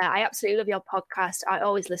 I absolutely love your podcast. I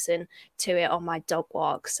always listen to it on my dog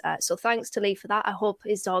walks. So thanks to Lee for that. I hope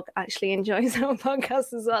his dog actually enjoys our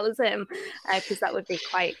podcast as well as him, because that would be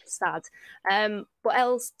quite sad. What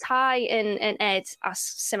else? Ty and Ed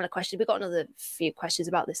asked similar questions. We've got another few questions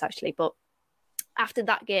about this actually, but after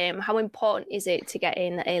that game, how important is it to get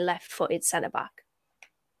in a left-footed centre-back?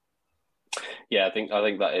 Yeah, I think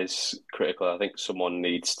that is critical. I think someone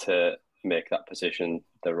needs to make that position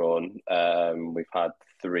their own. We've had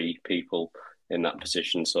 3 people in that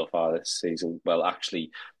position so far this season. Well,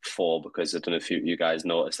 actually 4, because I don't know if you guys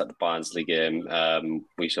noticed at the Barnsley game,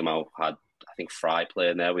 we somehow had, I think, Fry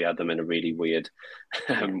playing there. We had them in a really weird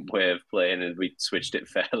way of playing, and we switched it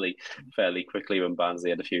fairly quickly when Barnsley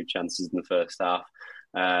had a few chances in the first half.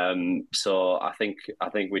 So I think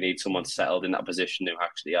we need someone settled in that position who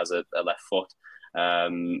actually has a left foot.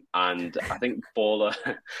 And I think Bowler,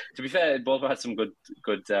 to be fair, Bowler had some good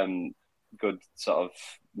sort of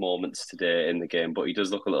moments today in the game, but he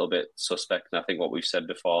does look a little bit suspect. And I think what we've said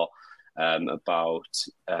before about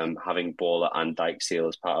having Bowler and Dijksteel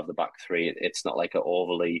as part of the back 3, it's not like an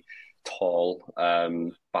overly tall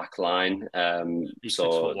back line. He's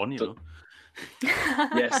 6'1", you know.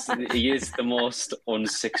 Yes, he is the most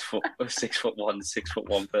un-6'1",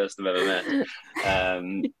 6'1" person I've ever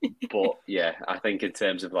met. But yeah, I think in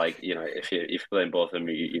terms of, like, you know, if you're playing both of them,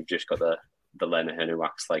 you've just got the Lenihan who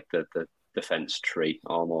acts like the defence tree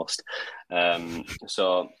almost.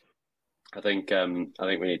 So I think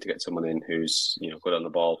we need to get someone in who's, you know, good on the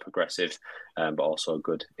ball, progressive, but also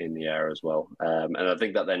good in the air as well. And I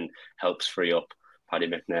think that then helps free up Paddy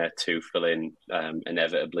McNair to fill in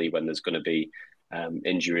inevitably when there's going to be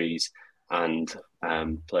injuries and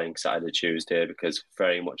playing Saturday, Tuesday, because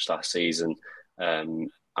very much last season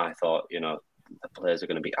I thought, you know, the players are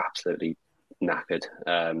going to be absolutely knackered.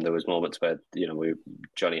 There was moments where, you know,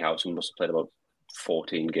 Johnny Howson must have played about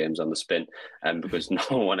 14 games on the spin, because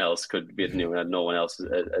no one else could be, you know, no one else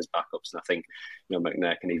as backups. And I think, you know,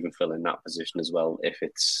 McNair can even fill in that position as well if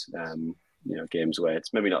it's you know, games where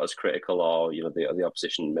it's maybe not as critical, or, you know, the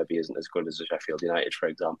opposition maybe isn't as good as Sheffield United, for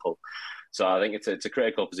example. So I think it's a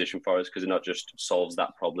critical position for us, because it not just solves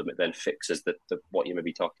that problem, it then fixes the what you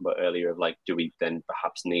maybe talked about earlier of, like, do we then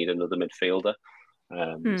perhaps need another midfielder?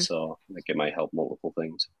 So I think it might help multiple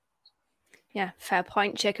things. Yeah, fair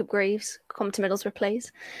point. Jacob Greaves, come to Middlesbrough,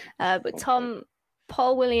 please. But Tom,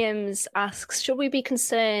 Paul Williams asks, should we be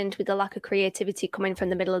concerned with the lack of creativity coming from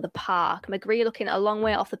the middle of the park? McGree looking a long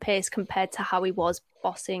way off the pace compared to how he was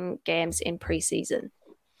bossing games in pre-season.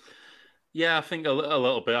 Yeah, I think a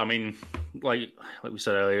little bit. I mean, like we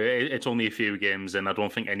said earlier, it's only a few games in. I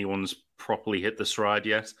don't think anyone's properly hit the stride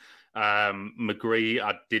yet. McGree,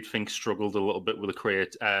 I did think, struggled a little bit with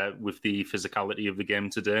the physicality of the game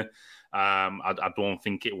today. I don't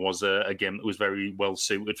think it was a game that was very well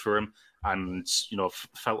suited for him, and, you know,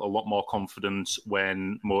 felt a lot more confident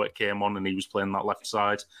when Moet came on and he was playing that left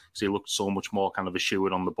side, because he looked so much more kind of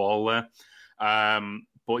assured on the ball there.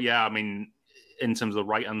 But yeah, I mean, in terms of the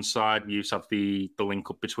right hand side, we used to have the link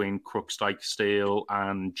up between Crooks, Dijksteel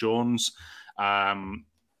and Jones.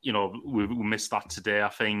 You know, we missed that today, I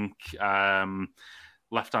think.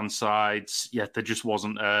 Left-hand side, yeah, there just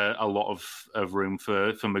wasn't a lot of room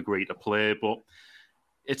for McGree to play. But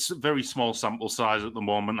it's a very small sample size at the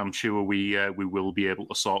moment. I'm sure we will be able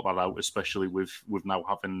to sort that out, especially with now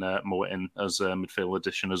having Motin as a midfield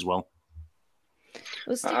addition as well.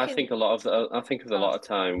 I think a lot of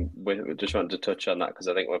time we just wanted to touch on that, because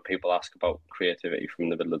I think when people ask about creativity from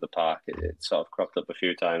the middle of the park, it sort of cropped up a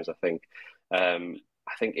few times. I think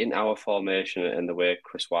in our formation and the way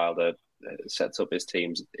Chris Wilder sets up his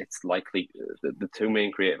teams, it's likely the two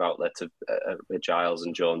main creative outlets are Giles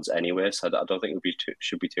and Jones anyway. So I don't think we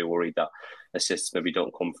should be too worried that assists maybe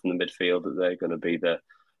don't come from the midfield, that they're going to be the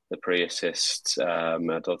pre-assists. I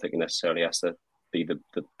don't think it necessarily has to be the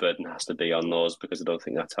burden has to be on those, because I don't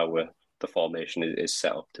think that's how the formation is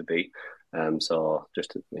set up to be. So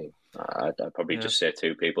just I'd probably just say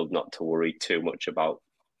to people not to worry too much about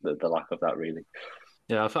the lack of that, really.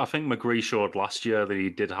 Yeah, I think McGree showed last year that he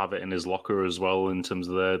did have it in his locker as well, in terms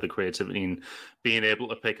of the creativity and being able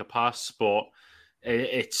to pick a pass. But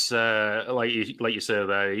It's like you say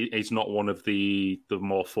there, he's not one of the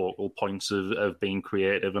more focal points of being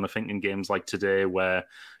creative. And I think in games like today, where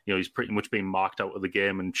he's pretty much being marked out of the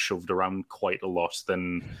game and shoved around quite a lot,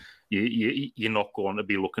 then you're not going to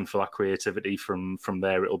be looking for that creativity from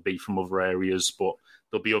there. It'll be from other areas, but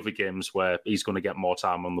there'll be other games where he's going to get more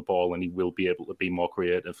time on the ball and he will be able to be more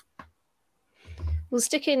creative. Well,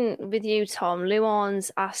 sticking with you, Tom,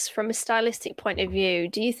 Luans asks, from a stylistic point of view,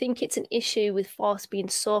 do you think it's an issue with Forss being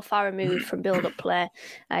so far removed from build-up play?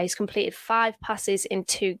 He's completed 5 passes in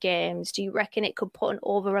 2 games. Do you reckon it could put an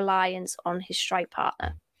over-reliance on his strike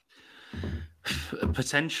partner?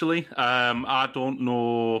 Potentially. I don't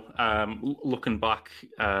know. Looking back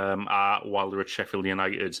while they're at Sheffield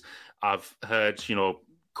United, I've heard,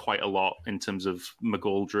 quite a lot in terms of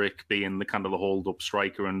McGoldrick being the kind of the hold-up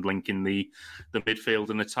striker and linking the midfield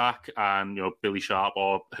and attack, and Billy Sharp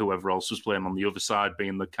or whoever else was playing on the other side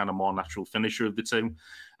being the kind of more natural finisher of the two.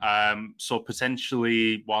 So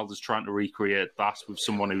potentially Wilder's trying to recreate that with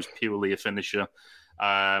someone who's purely a finisher,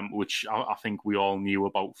 which I think we all knew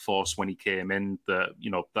about Forss when he came in, that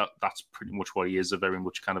that's pretty much what he is, a very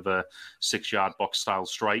much kind of a 6-yard box style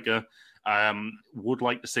striker. Would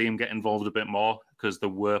like to see him get involved a bit more, because there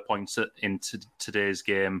were points in today's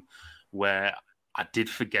game where I did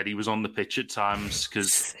forget he was on the pitch at times,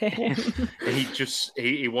 because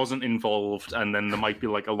he wasn't involved, and then there might be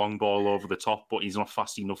like a long ball over the top, but he's not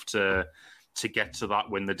fast enough to get to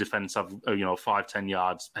that when the defence have 5-10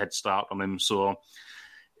 yards head start on him. So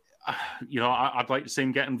I'd like to see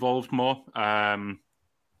him get involved more, but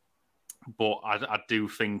I do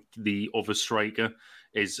think the other striker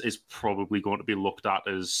is probably going to be looked at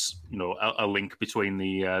as a link between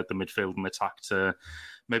the midfield and attack to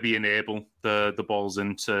maybe enable the balls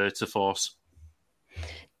into Forss.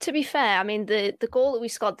 To be fair, I mean the goal that we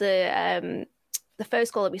scored, the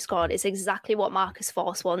first goal that we scored, is exactly what Marcus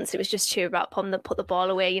Forss wants. It was just cheer up on put the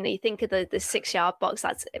ball away. You think of the 6-yard box.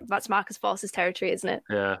 That's Marcus Forss's territory, isn't it?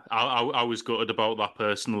 Yeah, I was gutted about that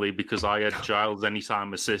personally, because I had Giles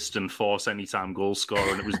anytime assist and Forss anytime goal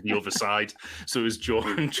scorer, and it was the other side. So it was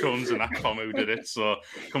Jones and Akpom who did it. So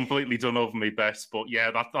completely done over me best. But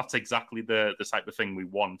yeah, that's exactly the type of thing we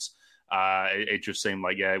want. It just seemed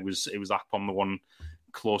like it was Akpom the one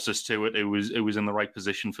closest to it. It was in the right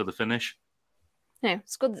position for the finish. Yeah,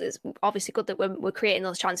 it's good. It's obviously good that we're creating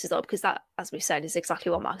those chances, though, because that, as we said, is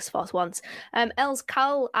exactly what Marcus Forss wants. Els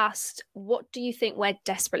Cal asked, what do you think we're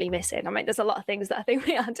desperately missing? I mean, there's a lot of things that I think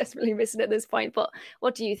we are desperately missing at this point, but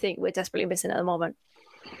what do you think we're desperately missing at the moment?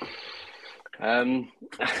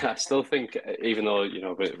 I still think, even though,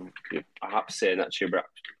 perhaps saying that Chuba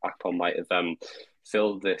Akpom might have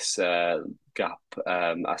filled this gap,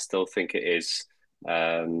 I still think it is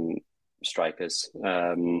strikers.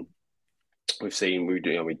 We've seen, we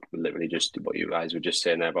literally just what you guys were just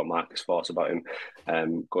saying there about Marcus Forss, about him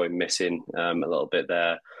going missing a little bit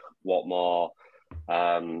there. Watmore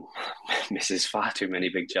misses far too many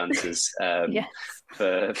big chances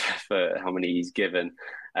for how many he's given.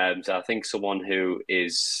 So I think someone who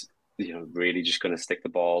is really just going to stick the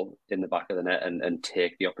ball in the back of the net and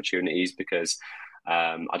take the opportunities, because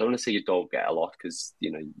I don't want to say you don't get a lot, because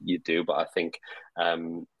you do, but I think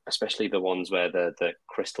especially the ones where they're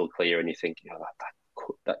crystal clear and you think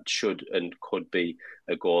that should and could be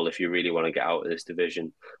a goal if you really want to get out of this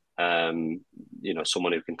division.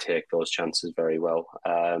 Someone who can take those chances very well.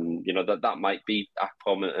 That might be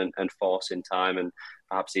Akpom and Forss in time, and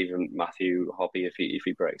perhaps even Matthew Hoppe if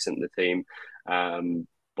he breaks into the team.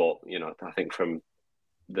 But I think from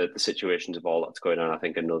the situations of all that's going on, I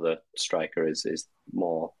think another striker is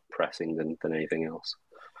more pressing than anything else.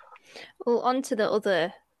 Well, on to the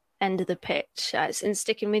other end of the pitch, and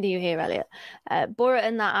sticking with you here, Elliot. Borough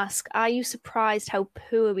and that ask, are you surprised how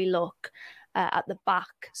poor we look at the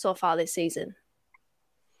back so far this season?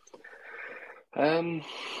 I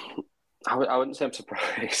wouldn't say I'm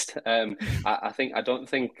surprised. I don't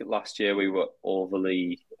think last year we were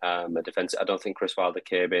overly a defensive. I don't think Chris Wilder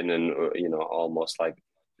came in and almost like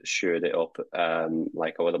shored it up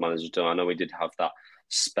like other managers do. I know we did have that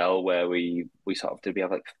spell where we sort of did we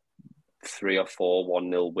have like 3 or 4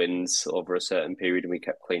 1-0 wins over a certain period, and we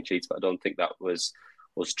kept clean sheets, but I don't think that was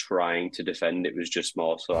trying to defend. It was just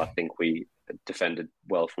more so I think we defended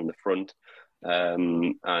well from the front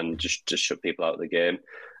and just shut people out of the game.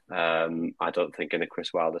 I don't think in a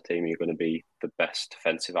Chris Wilder team you're going to be the best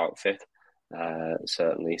defensive outfit,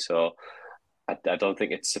 certainly. So I don't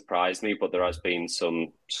think it's surprised me, but there has been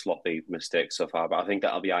some sloppy mistakes so far. But I think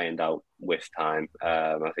that'll be ironed out with time.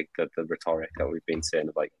 I think that the rhetoric that we've been saying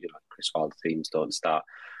about Chris Wilder teams don't start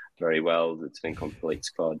very well. It's an incomplete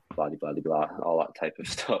squad, blah blah blah blah, all that type of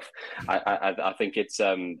stuff. I think it's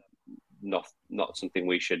not something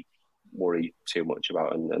we should worry too much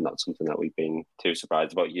about, and not something that we've been too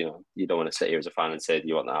surprised about. You don't want to sit here as a fan and say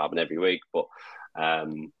you want that to happen every week, but I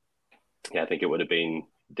think it would have been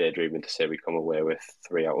daydreaming to say we come away with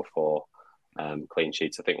 3 out of 4 clean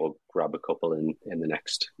sheets. I think we'll grab a couple in the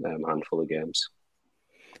next handful of games.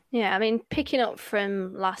 Yeah, I mean, picking up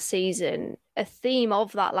from last season, a theme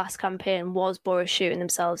of that last campaign was Borough shooting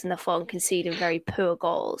themselves in the foot and conceding very poor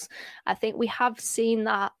goals. I think we have seen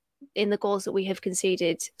that in the goals that we have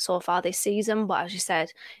conceded so far this season, but as you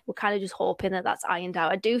said, we're kind of just hoping that that's ironed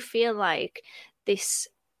out. I do feel like this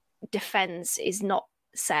defence is not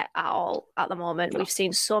set at all at the moment. We've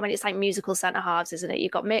seen so many, it's like musical centre halves, isn't it?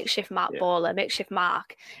 You've got makeshift Matt Bowler, makeshift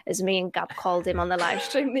Mark, as me and Gab called him on the live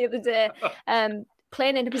stream the other day,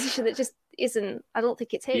 playing in a position that just isn't, I don't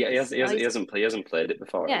think it's his. Yeah, he hasn't played it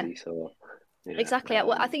before, has he? So, exactly.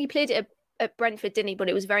 I think he played it at Brentford, didn't he? But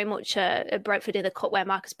it was very much a Brentford in the cup where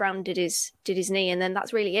Marcus Brown did his knee, and then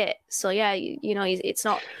that's really it. So yeah, it's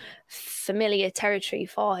not familiar territory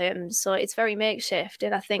for him, so it's very makeshift.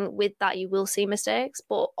 And I think with that you will see mistakes,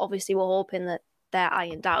 but obviously we're hoping that they're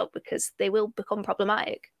ironed out because they will become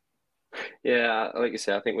problematic. Yeah, like you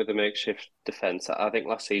say, I think with the makeshift defence, I think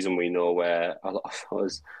last season we know where a lot of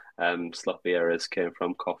those sloppy errors came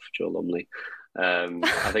from. Cough, Joe Lumley.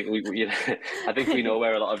 I think I think we know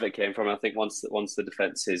where a lot of it came from. I think once the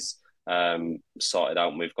defence is sorted out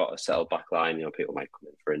and we've got a settled back line, people might come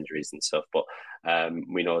in for injuries and stuff, but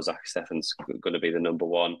we know Zach Steffen's going to be the number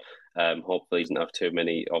one. Hopefully he doesn't have too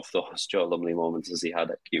many of those Joe Lumley moments as he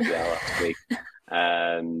had at QPR last week.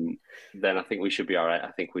 Then I think we should be all right.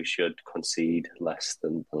 I think we should concede less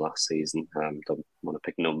than last season. Don't want to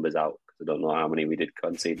pick numbers out because I don't know how many we did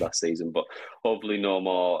concede last season, but hopefully no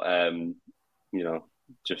more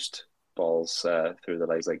just balls through the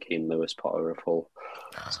legs like Keane Lewis, Potter of Hull.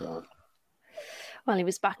 So, well, he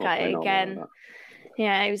was back at it again.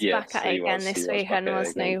 Yeah, he was back at it again this weekend,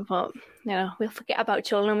 wasn't he? But we'll forget about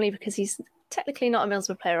Joe Lumley because he's technically not a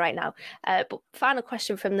Middlesbrough player right now. But final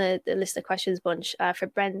question from the listener questions bunch for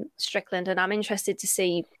Brent Strickland, and I'm interested to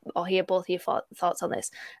see or hear both of your thoughts on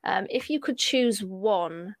this. If you could choose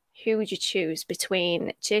one, who would you choose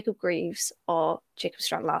between Jacob Greaves or Jacob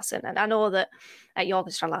Strand-Larsen? And I know that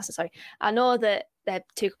Jorgen Strand-Larsen, sorry. I know that they're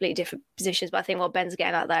two completely different positions, but I think what Ben's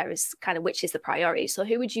getting at there is kind of which is the priority. So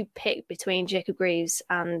who would you pick between Jacob Greaves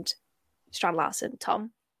and Strand-Larsen,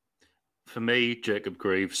 Tom? For me, Jacob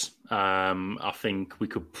Greaves. I think we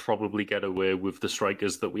could probably get away with the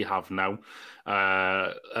strikers that we have now,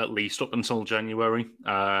 at least up until January.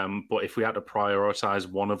 But if we had to prioritise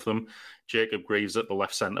one of them, Jacob Greaves at the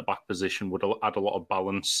left centre-back position would add a lot of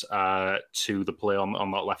balance to the play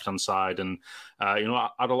on that left-hand side, and add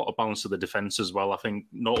a lot of balance to the defence as well. I think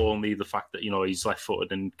not only the fact that he's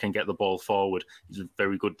left-footed and can get the ball forward, he's a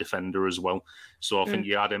very good defender as well. So I think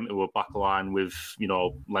you add him to a back line with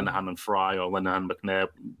Lenihan and Fry or Lenihan McNair,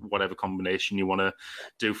 whatever combination you want to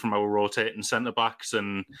do from our rotating centre-backs,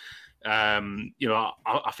 and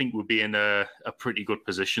I think we'd be in a pretty good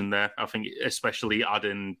position there. I think especially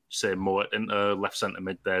adding, say, Moat into left centre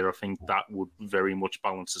mid there, I think that would very much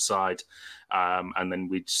balance the side. And then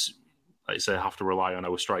we'd, like I say, have to rely on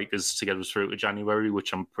our strikers to get us through to January,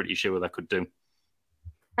 which I'm pretty sure they could do.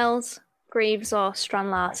 Els, Greaves or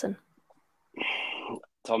Strand-Larsen?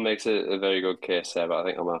 Tom makes a very good case there, but I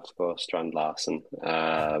think I'm going to have to go Strand-Larsen.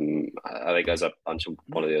 I think as I answered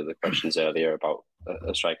one of the other questions earlier about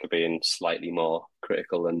a striker being slightly more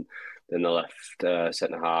critical than the left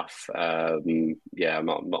centre half. I'm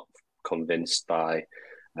not convinced by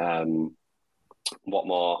what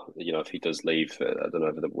more. If he does leave, I don't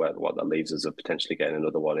know what that leaves us of potentially getting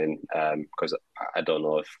another one in. Because I don't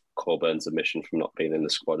know if Coburn's omission from not being in the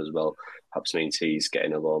squad as well perhaps means he's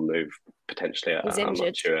getting a loan move potentially. He's I'm injured.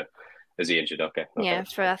 not sure. Is he injured? Okay. Yeah,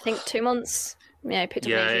 for I think 2 months. Yeah, he picked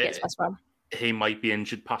up injury against West Brom. He might be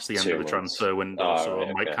injured past the end of the transfer window, so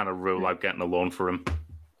it might kind of rule out getting a loan for him.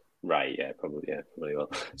 Right, probably will.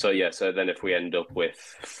 So then if we end up with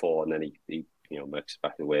 4 and then he makes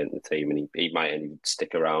back away in the team, and he might only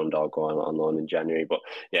stick around or go on loan in January. But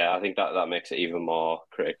I think that makes it even more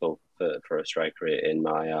critical for a striker in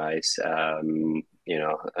my eyes. Unless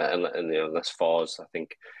Foz, I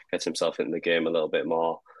think, gets himself in the game a little bit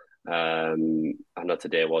more. I know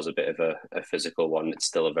today was a bit of a physical one. It's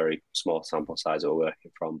still a very small sample size that we're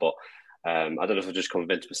working from, but I don't know if I just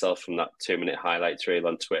convinced myself from that 2-minute highlights reel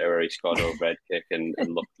on Twitter where he scored a red kick and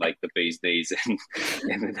looked like the bee's knees in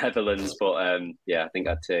the Netherlands. But I think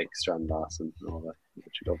I'd take Strand-Larsen over.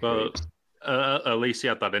 At least he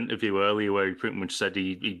had that interview earlier where he pretty much said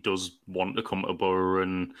he does want to come to Borough,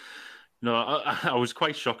 and I was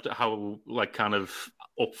quite shocked at how kind of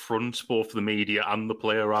upfront both the media and the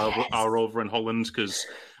player are over in Holland, because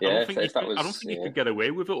I don't think he could get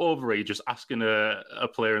away with it over here, just asking a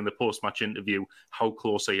player in the post-match interview how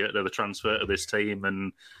close are you to the transfer to this team,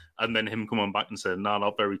 and then him coming back and saying, no,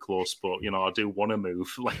 not very close, but I do want to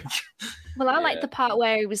move. Well, I like the part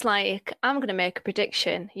where he was like, I'm going to make a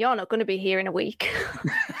prediction. You're not going to be here in a week.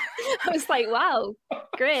 I was like, wow,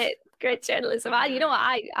 great journalism. You know what?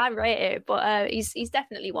 I rate it, but he's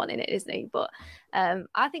definitely wanting it, isn't he? But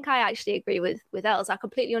I think I actually agree with Els. I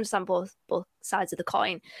completely understand both sides of the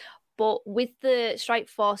coin. But with the strike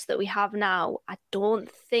force that we have now, I don't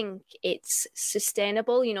think it's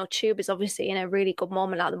sustainable. Tube is obviously in a really good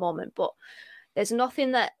moment at the moment, but there's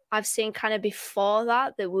nothing that I've seen kind of before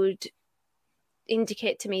that would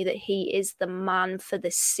indicate to me that he is the man for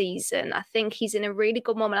this season. I think he's in a really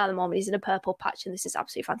good moment at the moment. He's in a purple patch, and this is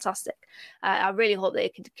absolutely fantastic. I really hope that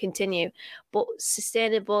it can continue. But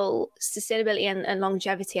sustainability and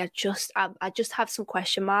longevity, I just have some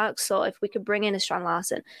question marks. So if we could bring in a Strand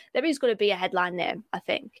Larsen, there is going to be a headline name, I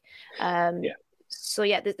think. So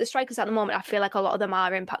the strikers at the moment, I feel like a lot of them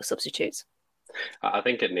are impact substitutes. I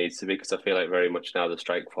think it needs to be, because I feel like very much now the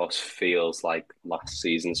strike force feels like last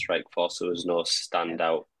season's strike force. There was no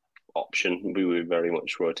standout option. We were very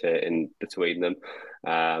much rotating between them.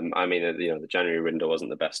 The January window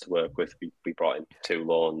wasn't the best to work with. We brought in 2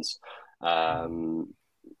 loans.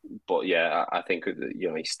 But yeah, I think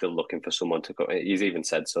he's still looking for someone to go. He's even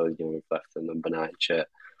said so. We've left the number 9 shirt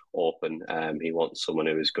open. He wants someone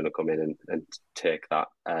who is going to come in and take that.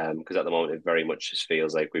 Because at the moment it very much just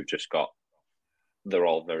feels like we've just got. They're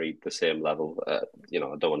all the same level. I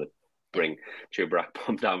don't want to bring Chuba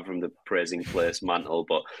down from the praising place mantle,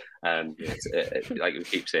 but like we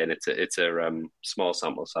keep saying, it's a small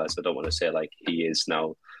sample size. So I don't want to say like he is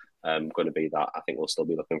now going to be that. I think we'll still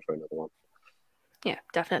be looking for another one. Yeah,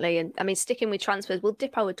 definitely. And I mean, sticking with transfers, we'll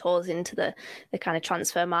dip our toes into the kind of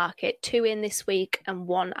transfer market. 2 in this week and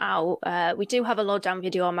 1 out. We do have a lowdown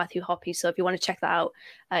video on Matthew Hoppe, so if you want to check that out,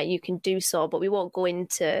 you can do so. But we won't go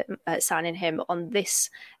into signing him on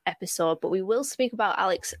this episode. But we will speak about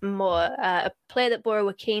Alex Moore, a player that Borough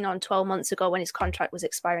were keen on 12 months ago when his contract was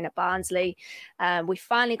expiring at Barnsley. We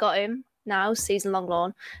finally got him now, season-long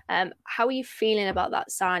loan. How are you feeling about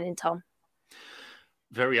that signing, Tom?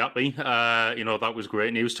 Very happy. That was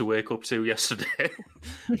great news to wake up to yesterday.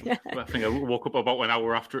 I think I woke up about an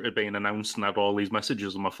hour after it had been announced and had all these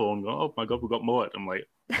messages on my phone. Oh my God, we got more. I'm like,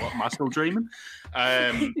 what, am I still dreaming?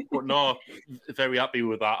 But no, very happy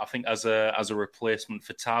with that. I think as a replacement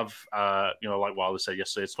for Tav, like Wilder said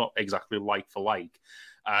yesterday, it's not exactly like for like.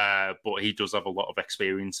 But he does have a lot of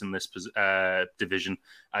experience in this division.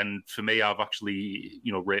 And for me, I've actually,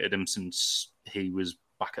 rated him since he was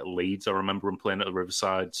back at Leeds. I remember him playing at the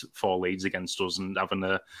Riverside for Leeds against us and having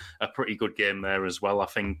a pretty good game there as well. I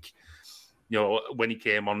think, when he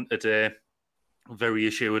came on today, very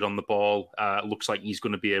assured on the ball. Looks like he's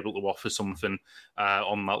going to be able to offer something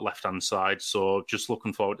on that left-hand side. So just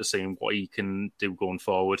looking forward to seeing what he can do going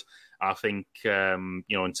forward. I think,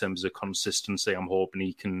 in terms of consistency, I'm hoping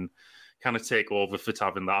he can kind of take over for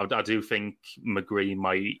Tav in that. I do think McGree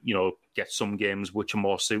might, get some games which are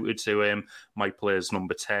more suited to him, might play as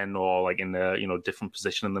number 10 or like in a, different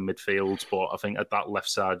position in the midfield. But I think at that left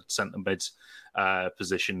side centre mid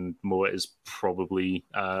position, Moore is probably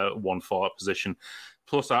one for that position.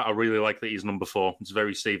 Plus, I really like that he's number 4. It's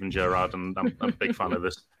very Steven Gerrard, and I'm a big fan of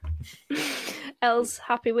this. Els,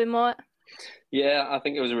 happy with Moore? Yeah, I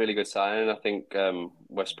think it was a really good signing. I think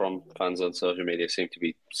West Brom fans on social media seem to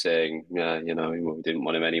be saying, we didn't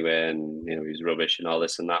want him anyway, and he was rubbish and all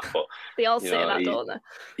this and that. But they all say that, don't they?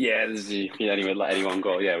 Yeah, anyone let anyone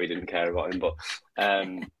go. Yeah, we didn't care about him, but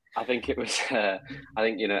I think it was. I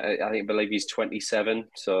believe he's 27,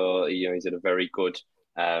 so he's at a very good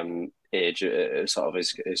age, sort of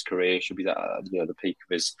his career. He should be at the peak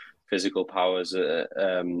of his physical powers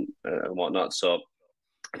and whatnot. So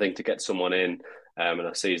I think to get someone in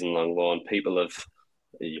a season-long loan,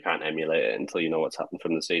 you can't emulate it until you know what's happened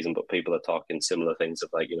from the season, but people are talking similar things of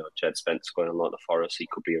like, Jed Spence going on loan to Forest. He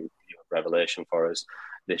could be a revelation for us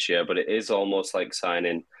this year, but it is almost like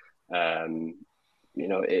signing,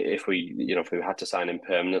 if we had to sign him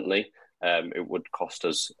permanently, it would cost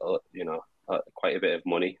us, quite a bit of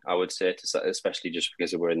money, I would say, especially just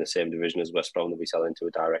because we're in the same division as West Brom that we sell into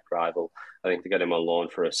a direct rival. I think to get him on loan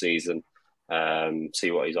for a season,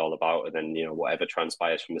 see what he's all about, and then whatever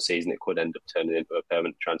transpires from the season, it could end up turning into a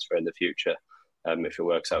permanent transfer in the future. If it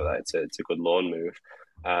works out that it's a good loan move.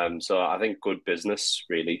 So I think good business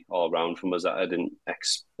really all round from us. I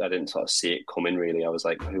didn't sort of see it coming really. I was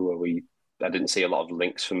like, who are we? I didn't see a lot of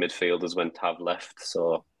links from midfielders when Tav left.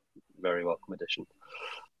 So very welcome addition.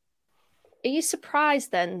 Are you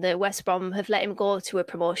surprised then that West Brom have let him go to a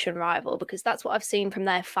promotion rival? Because that's what I've seen from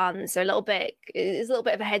their fans. It's a little bit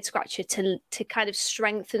of a head scratcher to kind of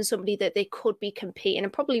strengthen somebody that they could be competing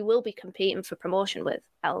and probably will be competing for promotion with,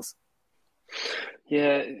 Els.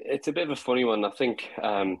 Yeah, it's a bit of a funny one. I think,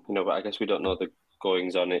 but I guess we don't know the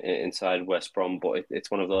goings on inside West Brom, but it's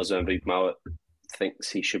one of those when Reid Mowat thinks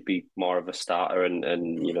he should be more of a starter and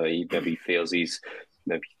he maybe feels he's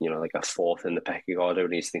maybe like a fourth in the pecking order,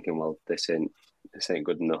 and he's thinking, well, this ain't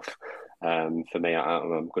good enough for me.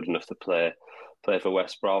 I'm good enough to play for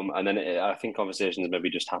West Brom, and then I think conversations maybe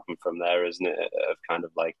just happen from there, isn't it? Of kind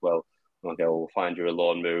of like, well, okay, we'll find you a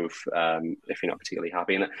loan move if you're not particularly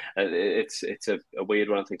happy. And it's a weird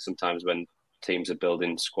one. I think sometimes when teams are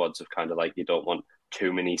building squads of kind of like, you don't want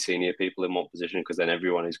too many senior people in one position because then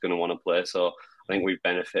everyone is going to want to play. So I think we've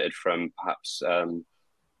benefited from perhaps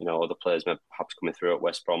other players perhaps coming through at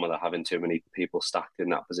West Brom, or they're having too many people stacked in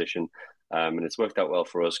that position. And it's worked out well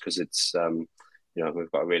for us because it's,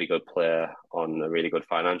 we've got a really good player on a really good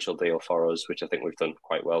financial deal for us, which I think we've done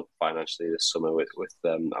quite well financially this summer with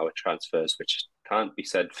our transfers, which can't be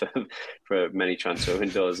said for many transfer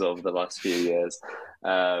windows over the last few years.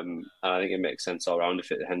 And I think it makes sense all around.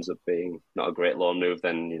 If it ends up being not a great loan move,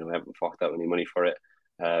 then, we haven't forked out any money for it.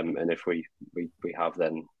 And if we have,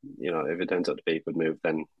 then, if it ends up to be a good move,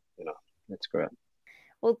 then, it's great.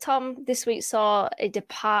 Well, Tom, this week saw a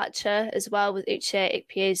departure as well with Uche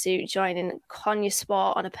Ikpeazu joining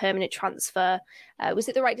Konyaspor on a permanent transfer. Was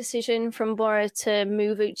it the right decision from Boro to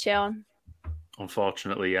move Uche on?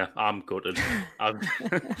 Unfortunately, yeah, I'm gutted.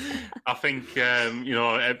 I think,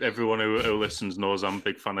 everyone who listens knows I'm a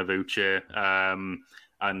big fan of Uche.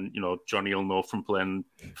 And, Johnny will know from playing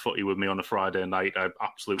footy with me on a Friday night, I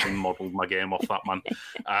absolutely modelled my game off that man.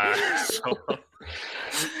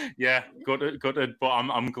 Yeah, gutted. But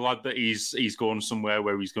I'm glad that he's going somewhere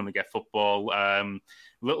where he's going to get football. A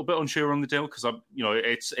little bit unsure on the deal because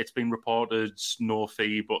it's been reported no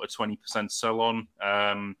fee but a 20% sell on.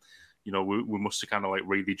 We must have kind of like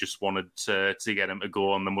really just wanted to get him to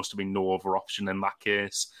go, and there must have been no other option in that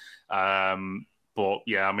case. But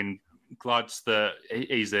yeah, I mean, glad that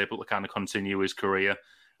he's able to kind of continue his career.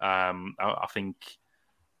 I think,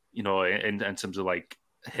 in terms of like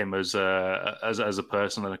him as a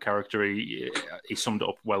person and a character, he summed it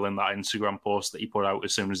up well in that Instagram post that he put out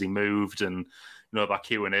as soon as he moved. And that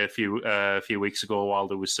Q&A a few weeks ago,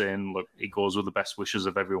 Wilder was saying, look, he goes with the best wishes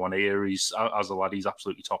of everyone here. He's, as a lad, he's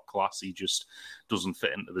absolutely top class. He just doesn't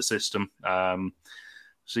fit into the system.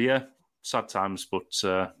 So yeah, sad times, but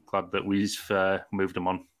glad that we've moved him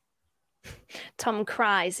on. Tom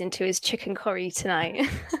cries into his chicken curry tonight.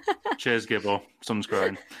 Cheers, Gibbo. Sun's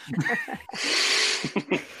crying.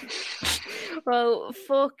 Well,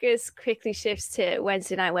 focus quickly shifts to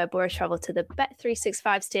Wednesday night, where Boro travel to the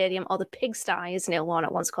Bet365 Stadium, or the Pigsty, as Neil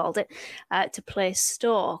Warnock once called it, to play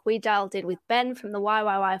Stoke. We dialed in with Ben from the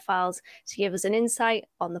YYY Files to give us an insight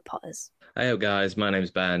on the Potters. Hey guys, my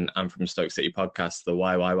name's Ben. I'm from Stoke City Podcast, the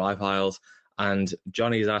YYY Files. And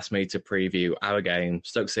Johnny's asked me to preview our game,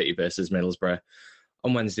 Stoke City versus Middlesbrough,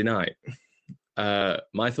 on Wednesday night.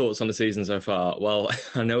 My thoughts on the season so far? Well,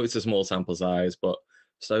 I know it's a small sample size, but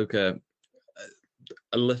Stoke are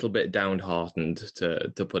a little bit downhearted,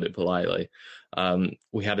 to put it politely.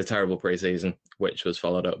 We had a terrible pre-season, which was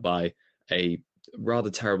followed up by a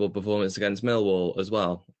rather terrible performance against Millwall as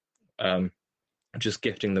well. Just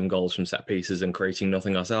gifting them goals from set pieces and creating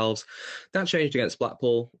nothing ourselves. That changed against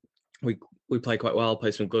Blackpool. We played quite well,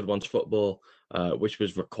 played some good ones football, which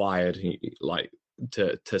was required,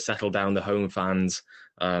 to settle down the home fans,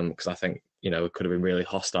 because I think, it could have been really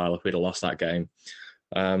hostile if we'd have lost that game.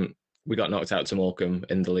 We got knocked out to Morecambe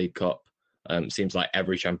in the League Cup. Seems like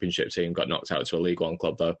every Championship team got knocked out to a League One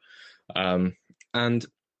club, though. And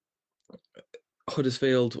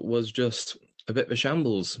Huddersfield was just a bit of a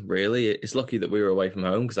shambles, really. It's lucky that we were away from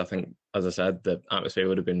home, because I think, as I said, the atmosphere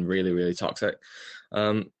would have been really, really toxic.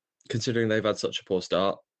 Considering they've had such a poor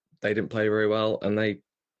start, they didn't play very well, and they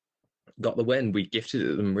got the win. We gifted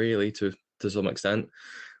it them, really, to some extent.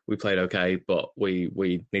 We played okay, but we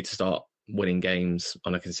need to start winning games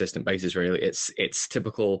on a consistent basis, really. It's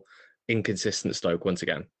typical inconsistent Stoke once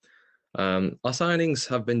again. Our signings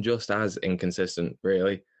have been just as inconsistent,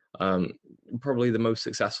 really. Probably the most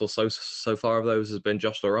successful so far of those has been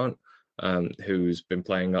Josh Laurent, who's been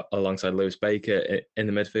playing alongside Lewis Baker in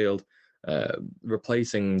the midfield.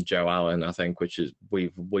 Replacing Joe Allen, I think, which is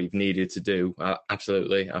we've needed to do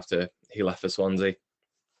absolutely after he left for Swansea.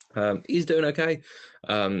 He's doing okay.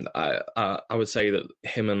 I would say that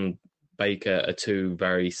him and Baker are two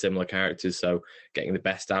very similar characters, so getting the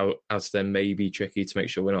best out of them may be tricky to make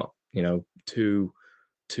sure we're not, too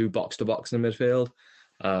box to box in the midfield.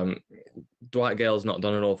 Dwight Gale's not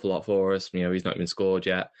done an awful lot for us. He's not even scored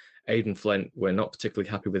yet. Aidan Flint, we're not particularly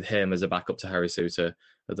happy with him as a backup to Harry Souttar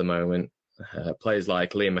at the moment. Players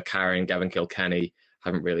like Liam McCarron, Gavin Kilkenny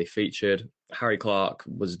haven't really featured. Harry Clark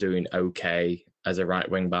was doing okay as a right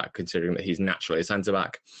wing back, considering that he's naturally a centre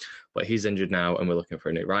back, but he's injured now, and we're looking for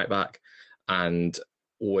a new right back. And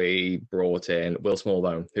we brought in Will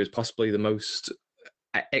Smallbone, who's possibly the most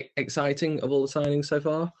exciting of all the signings so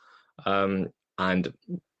far. And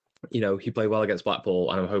he played well against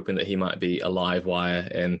Blackpool, and I'm hoping that he might be a live wire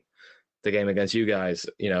in the game against you guys.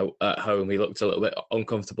 At home he looked a little bit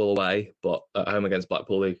uncomfortable away, but at home against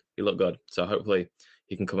Blackpool he looked good. So hopefully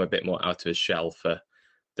he can come a bit more out of his shell for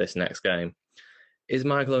this next game. Is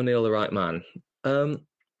Michael O'Neill the right man?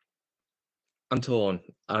 I'm torn,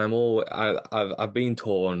 and I've been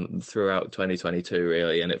torn throughout 2022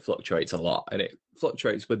 really, and it fluctuates a lot, and it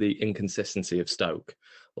fluctuates with the inconsistency of Stoke.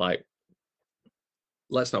 Like,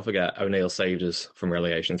 let's not forget, O'Neill saved us from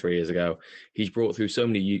relegation 3 years ago. He's brought through so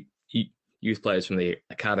many youth players from the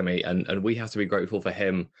academy, and we have to be grateful for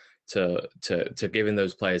him to giving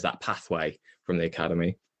those players that pathway from the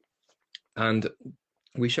academy. And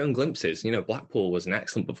we've shown glimpses. Blackpool was an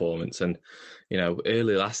excellent performance, and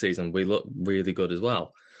early last season we looked really good as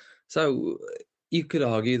well. So you could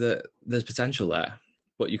argue that there's potential there,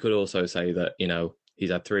 but you could also say that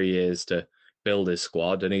he's had 3 years to build his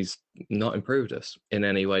squad, and he's not improved us in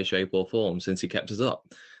any way, shape, or form since he kept us up.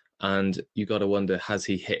 And you got to wonder, has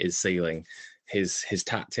he hit his ceiling? His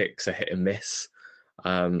tactics are hit and miss.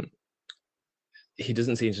 He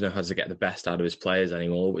doesn't seem to know how to get the best out of his players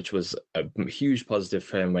anymore, which was a huge positive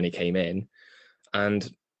for him when he came in. And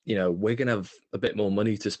we're going to have a bit more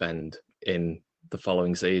money to spend in the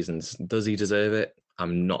following seasons. Does he deserve it?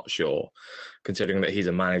 I'm not sure, considering that he's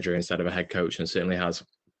a manager instead of a head coach, and certainly has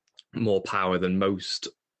more power than most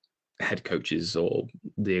head coaches or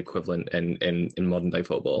the equivalent in modern day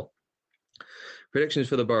football. Predictions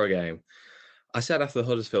for the Borough game. I said after the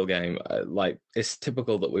Huddersfield game, it's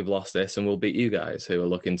typical that we've lost this and we'll beat you guys, who are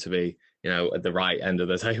looking to be, at the right end of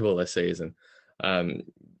the table this season.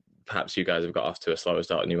 Perhaps you guys have got off to a slower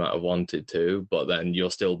start than you might have wanted to, but then you're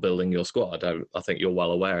still building your squad. I think you're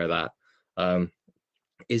well aware of that.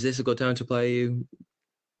 Is this a good time to play you?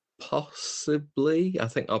 Possibly. I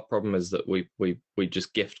think our problem is that we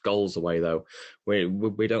just gift goals away, though. We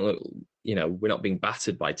don't look, we're not being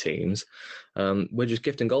battered by teams. We're just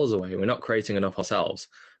gifting goals away. We're not creating enough ourselves.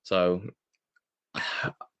 So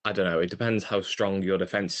I don't know. It depends how strong your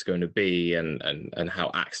defense is going to be and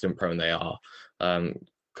how accident prone they are,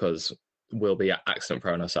 because we'll be accident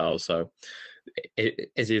prone ourselves. So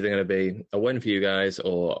it's either going to be a win for you guys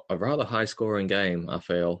or a rather high scoring game, I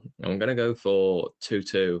feel. I'm going to go for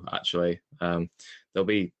 2-2, actually. There'll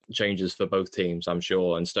be changes for both teams, I'm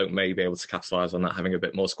sure, and Stoke may be able to capitalise on that, having a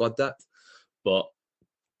bit more squad depth. But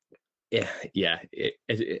yeah,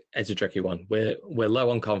 it's a tricky one. We're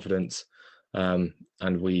low on confidence, and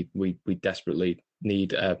we desperately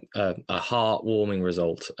need a heartwarming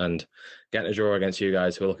result, and getting a draw against you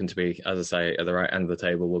guys, who are looking to be, as I say, at the right end of the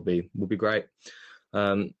table, would be great.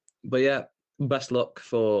 But yeah, best luck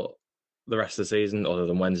for the rest of the season, other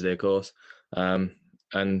than Wednesday, of course.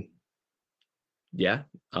 And yeah,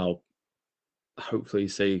 I'll hopefully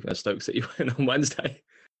see a Stoke City win on Wednesday.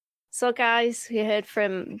 So guys, you heard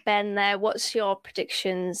from Ben there. What's your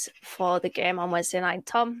predictions for the game on Wednesday night,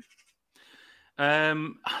 Tom? I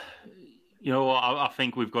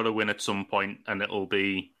think we've got to win at some point, and it'll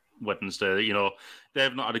be Wednesday.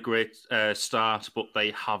 They've not had a great start, but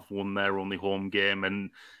they have won their only home game, and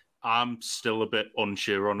I'm still a bit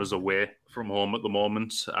unsure on us away from home at the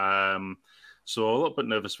moment. So a little bit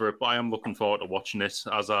nervous for it, but I am looking forward to watching it,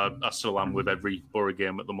 as I still am with every Borough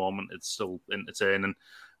game at the moment. It's still entertaining,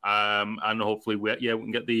 and hopefully we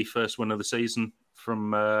can get the first win of the season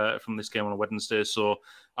from this game on a Wednesday. So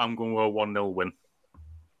I'm going with a 1-0 win.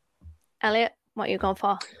 Elliot, what are you going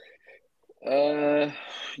for?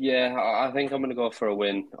 Yeah, I think I'm going to go for a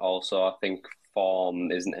win also. I think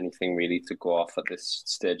form isn't anything really to go off at this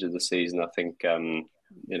stage of the season. I think,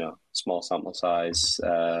 small sample size.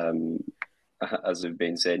 As we've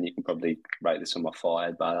been saying, you can probably write this on my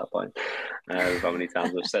forehead by that point, with how many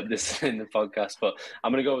times I've said this in the podcast. But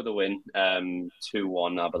I'm going to go with a win,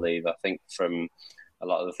 2-1, I believe. I think from a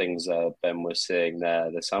lot of the things Ben was saying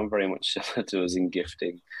there, they sound very much to us in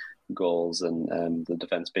gifting goals and the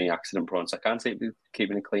defence being accident prone. So I can't see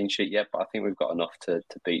keeping a clean sheet yet, but I think we've got enough to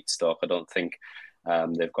beat Stoke. I don't think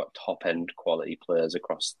They've got top-end quality players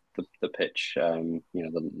across the pitch. The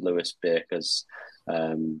Lewis Bakers,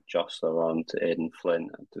 Josh Laurent, Aidan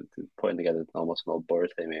Flint, putting together almost an old Borough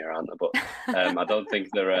team here, aren't they? But I don't think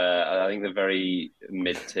they're. I think they're very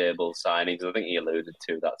mid-table signings. I think he alluded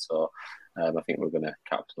to that, so I think we're going to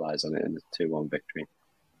capitalise on it in a 2-1 victory.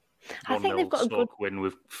 I think they've got a good win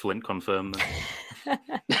with Flint confirmed.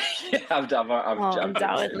 I'm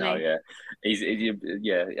undoubtedly. Now,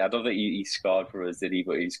 yeah. I don't think he scored for us, did he?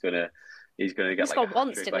 But he's gonna get scored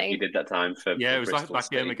once, didn't he? He did that time for it was Bristol like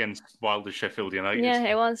that game against Wilder Sheffield United. Yeah,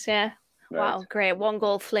 it was. Yeah. Right. Wow, great. 1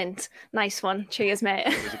 goal, Flint. Nice one. Cheers, mate.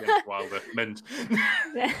 It was against Wilder. Mint.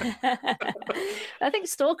 I think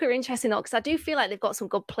Stoke are interesting, though, because I do feel like they've got some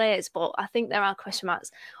good players, but I think there are question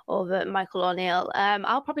marks over Michael O'Neill.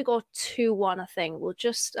 I'll probably go 2-1, I think.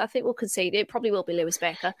 I think we'll concede. It probably will be Lewis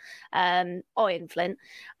Baker or Aidan Flint.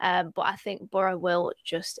 But I think Borough will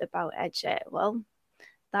just about edge it. Well,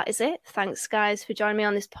 that is it. Thanks, guys, for joining me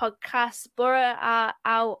on this podcast. Borough are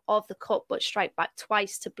out of the cup, but strike back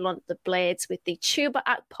twice to blunt the blades with the Chuba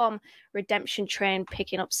Akpom redemption train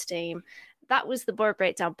picking up steam. That was the Borough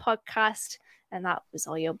Breakdown podcast, and that was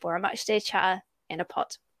all your Borough Matchday chatter in a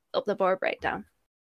pot. Up the Borough Breakdown.